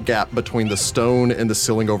 2-foot gap between the stone and the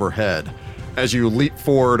ceiling overhead. As you leap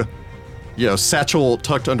forward, satchel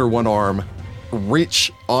tucked under one arm,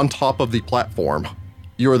 reach on top of the platform.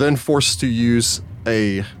 You are then forced to use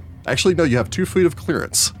actually, no, you have 2 feet of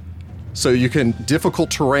clearance. So you can,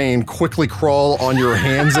 difficult terrain, quickly crawl on your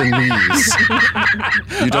hands and knees.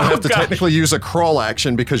 You don't have to gosh. technically use a crawl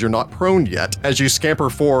action because you're not prone yet. As you scamper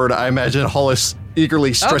forward, I imagine Hollis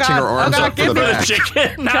eagerly stretching her arms God, up for the give me the back.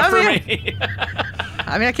 Chicken, not Come for here. me.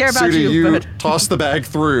 I mean, I care about Sudi, you but toss the bag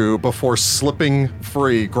through before slipping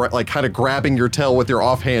free, like kind of grabbing your tail with your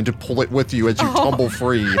offhand to pull it with you as you tumble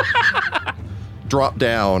free. Drop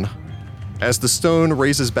down. As the stone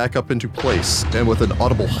raises back up into place and with an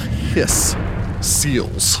audible hiss,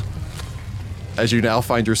 seals. As you now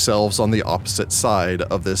find yourselves on the opposite side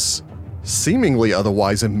of this seemingly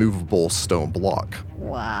otherwise immovable stone block.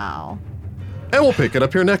 Wow. And we'll pick it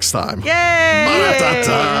up here next time. yay!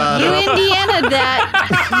 Ba-da-da-da. You Indiana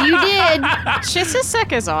that. You did.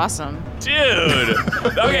 Chisisek is awesome. Dude.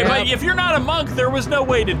 Okay, but if you're not a monk, there was no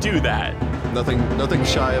way to do that. Nothing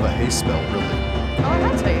shy of a haste spell, really. Oh, I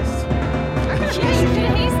had taste. Yeah, you should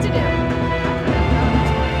have hasted him.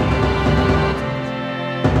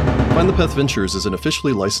 Find the Path Ventures is an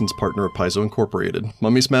officially licensed partner of Paizo Incorporated.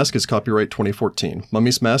 Mummy's Mask is copyright 2014.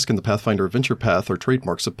 Mummy's Mask and the Pathfinder Adventure Path are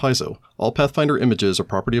trademarks of Paizo. All Pathfinder images are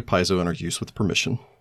property of Paizo and are used with permission.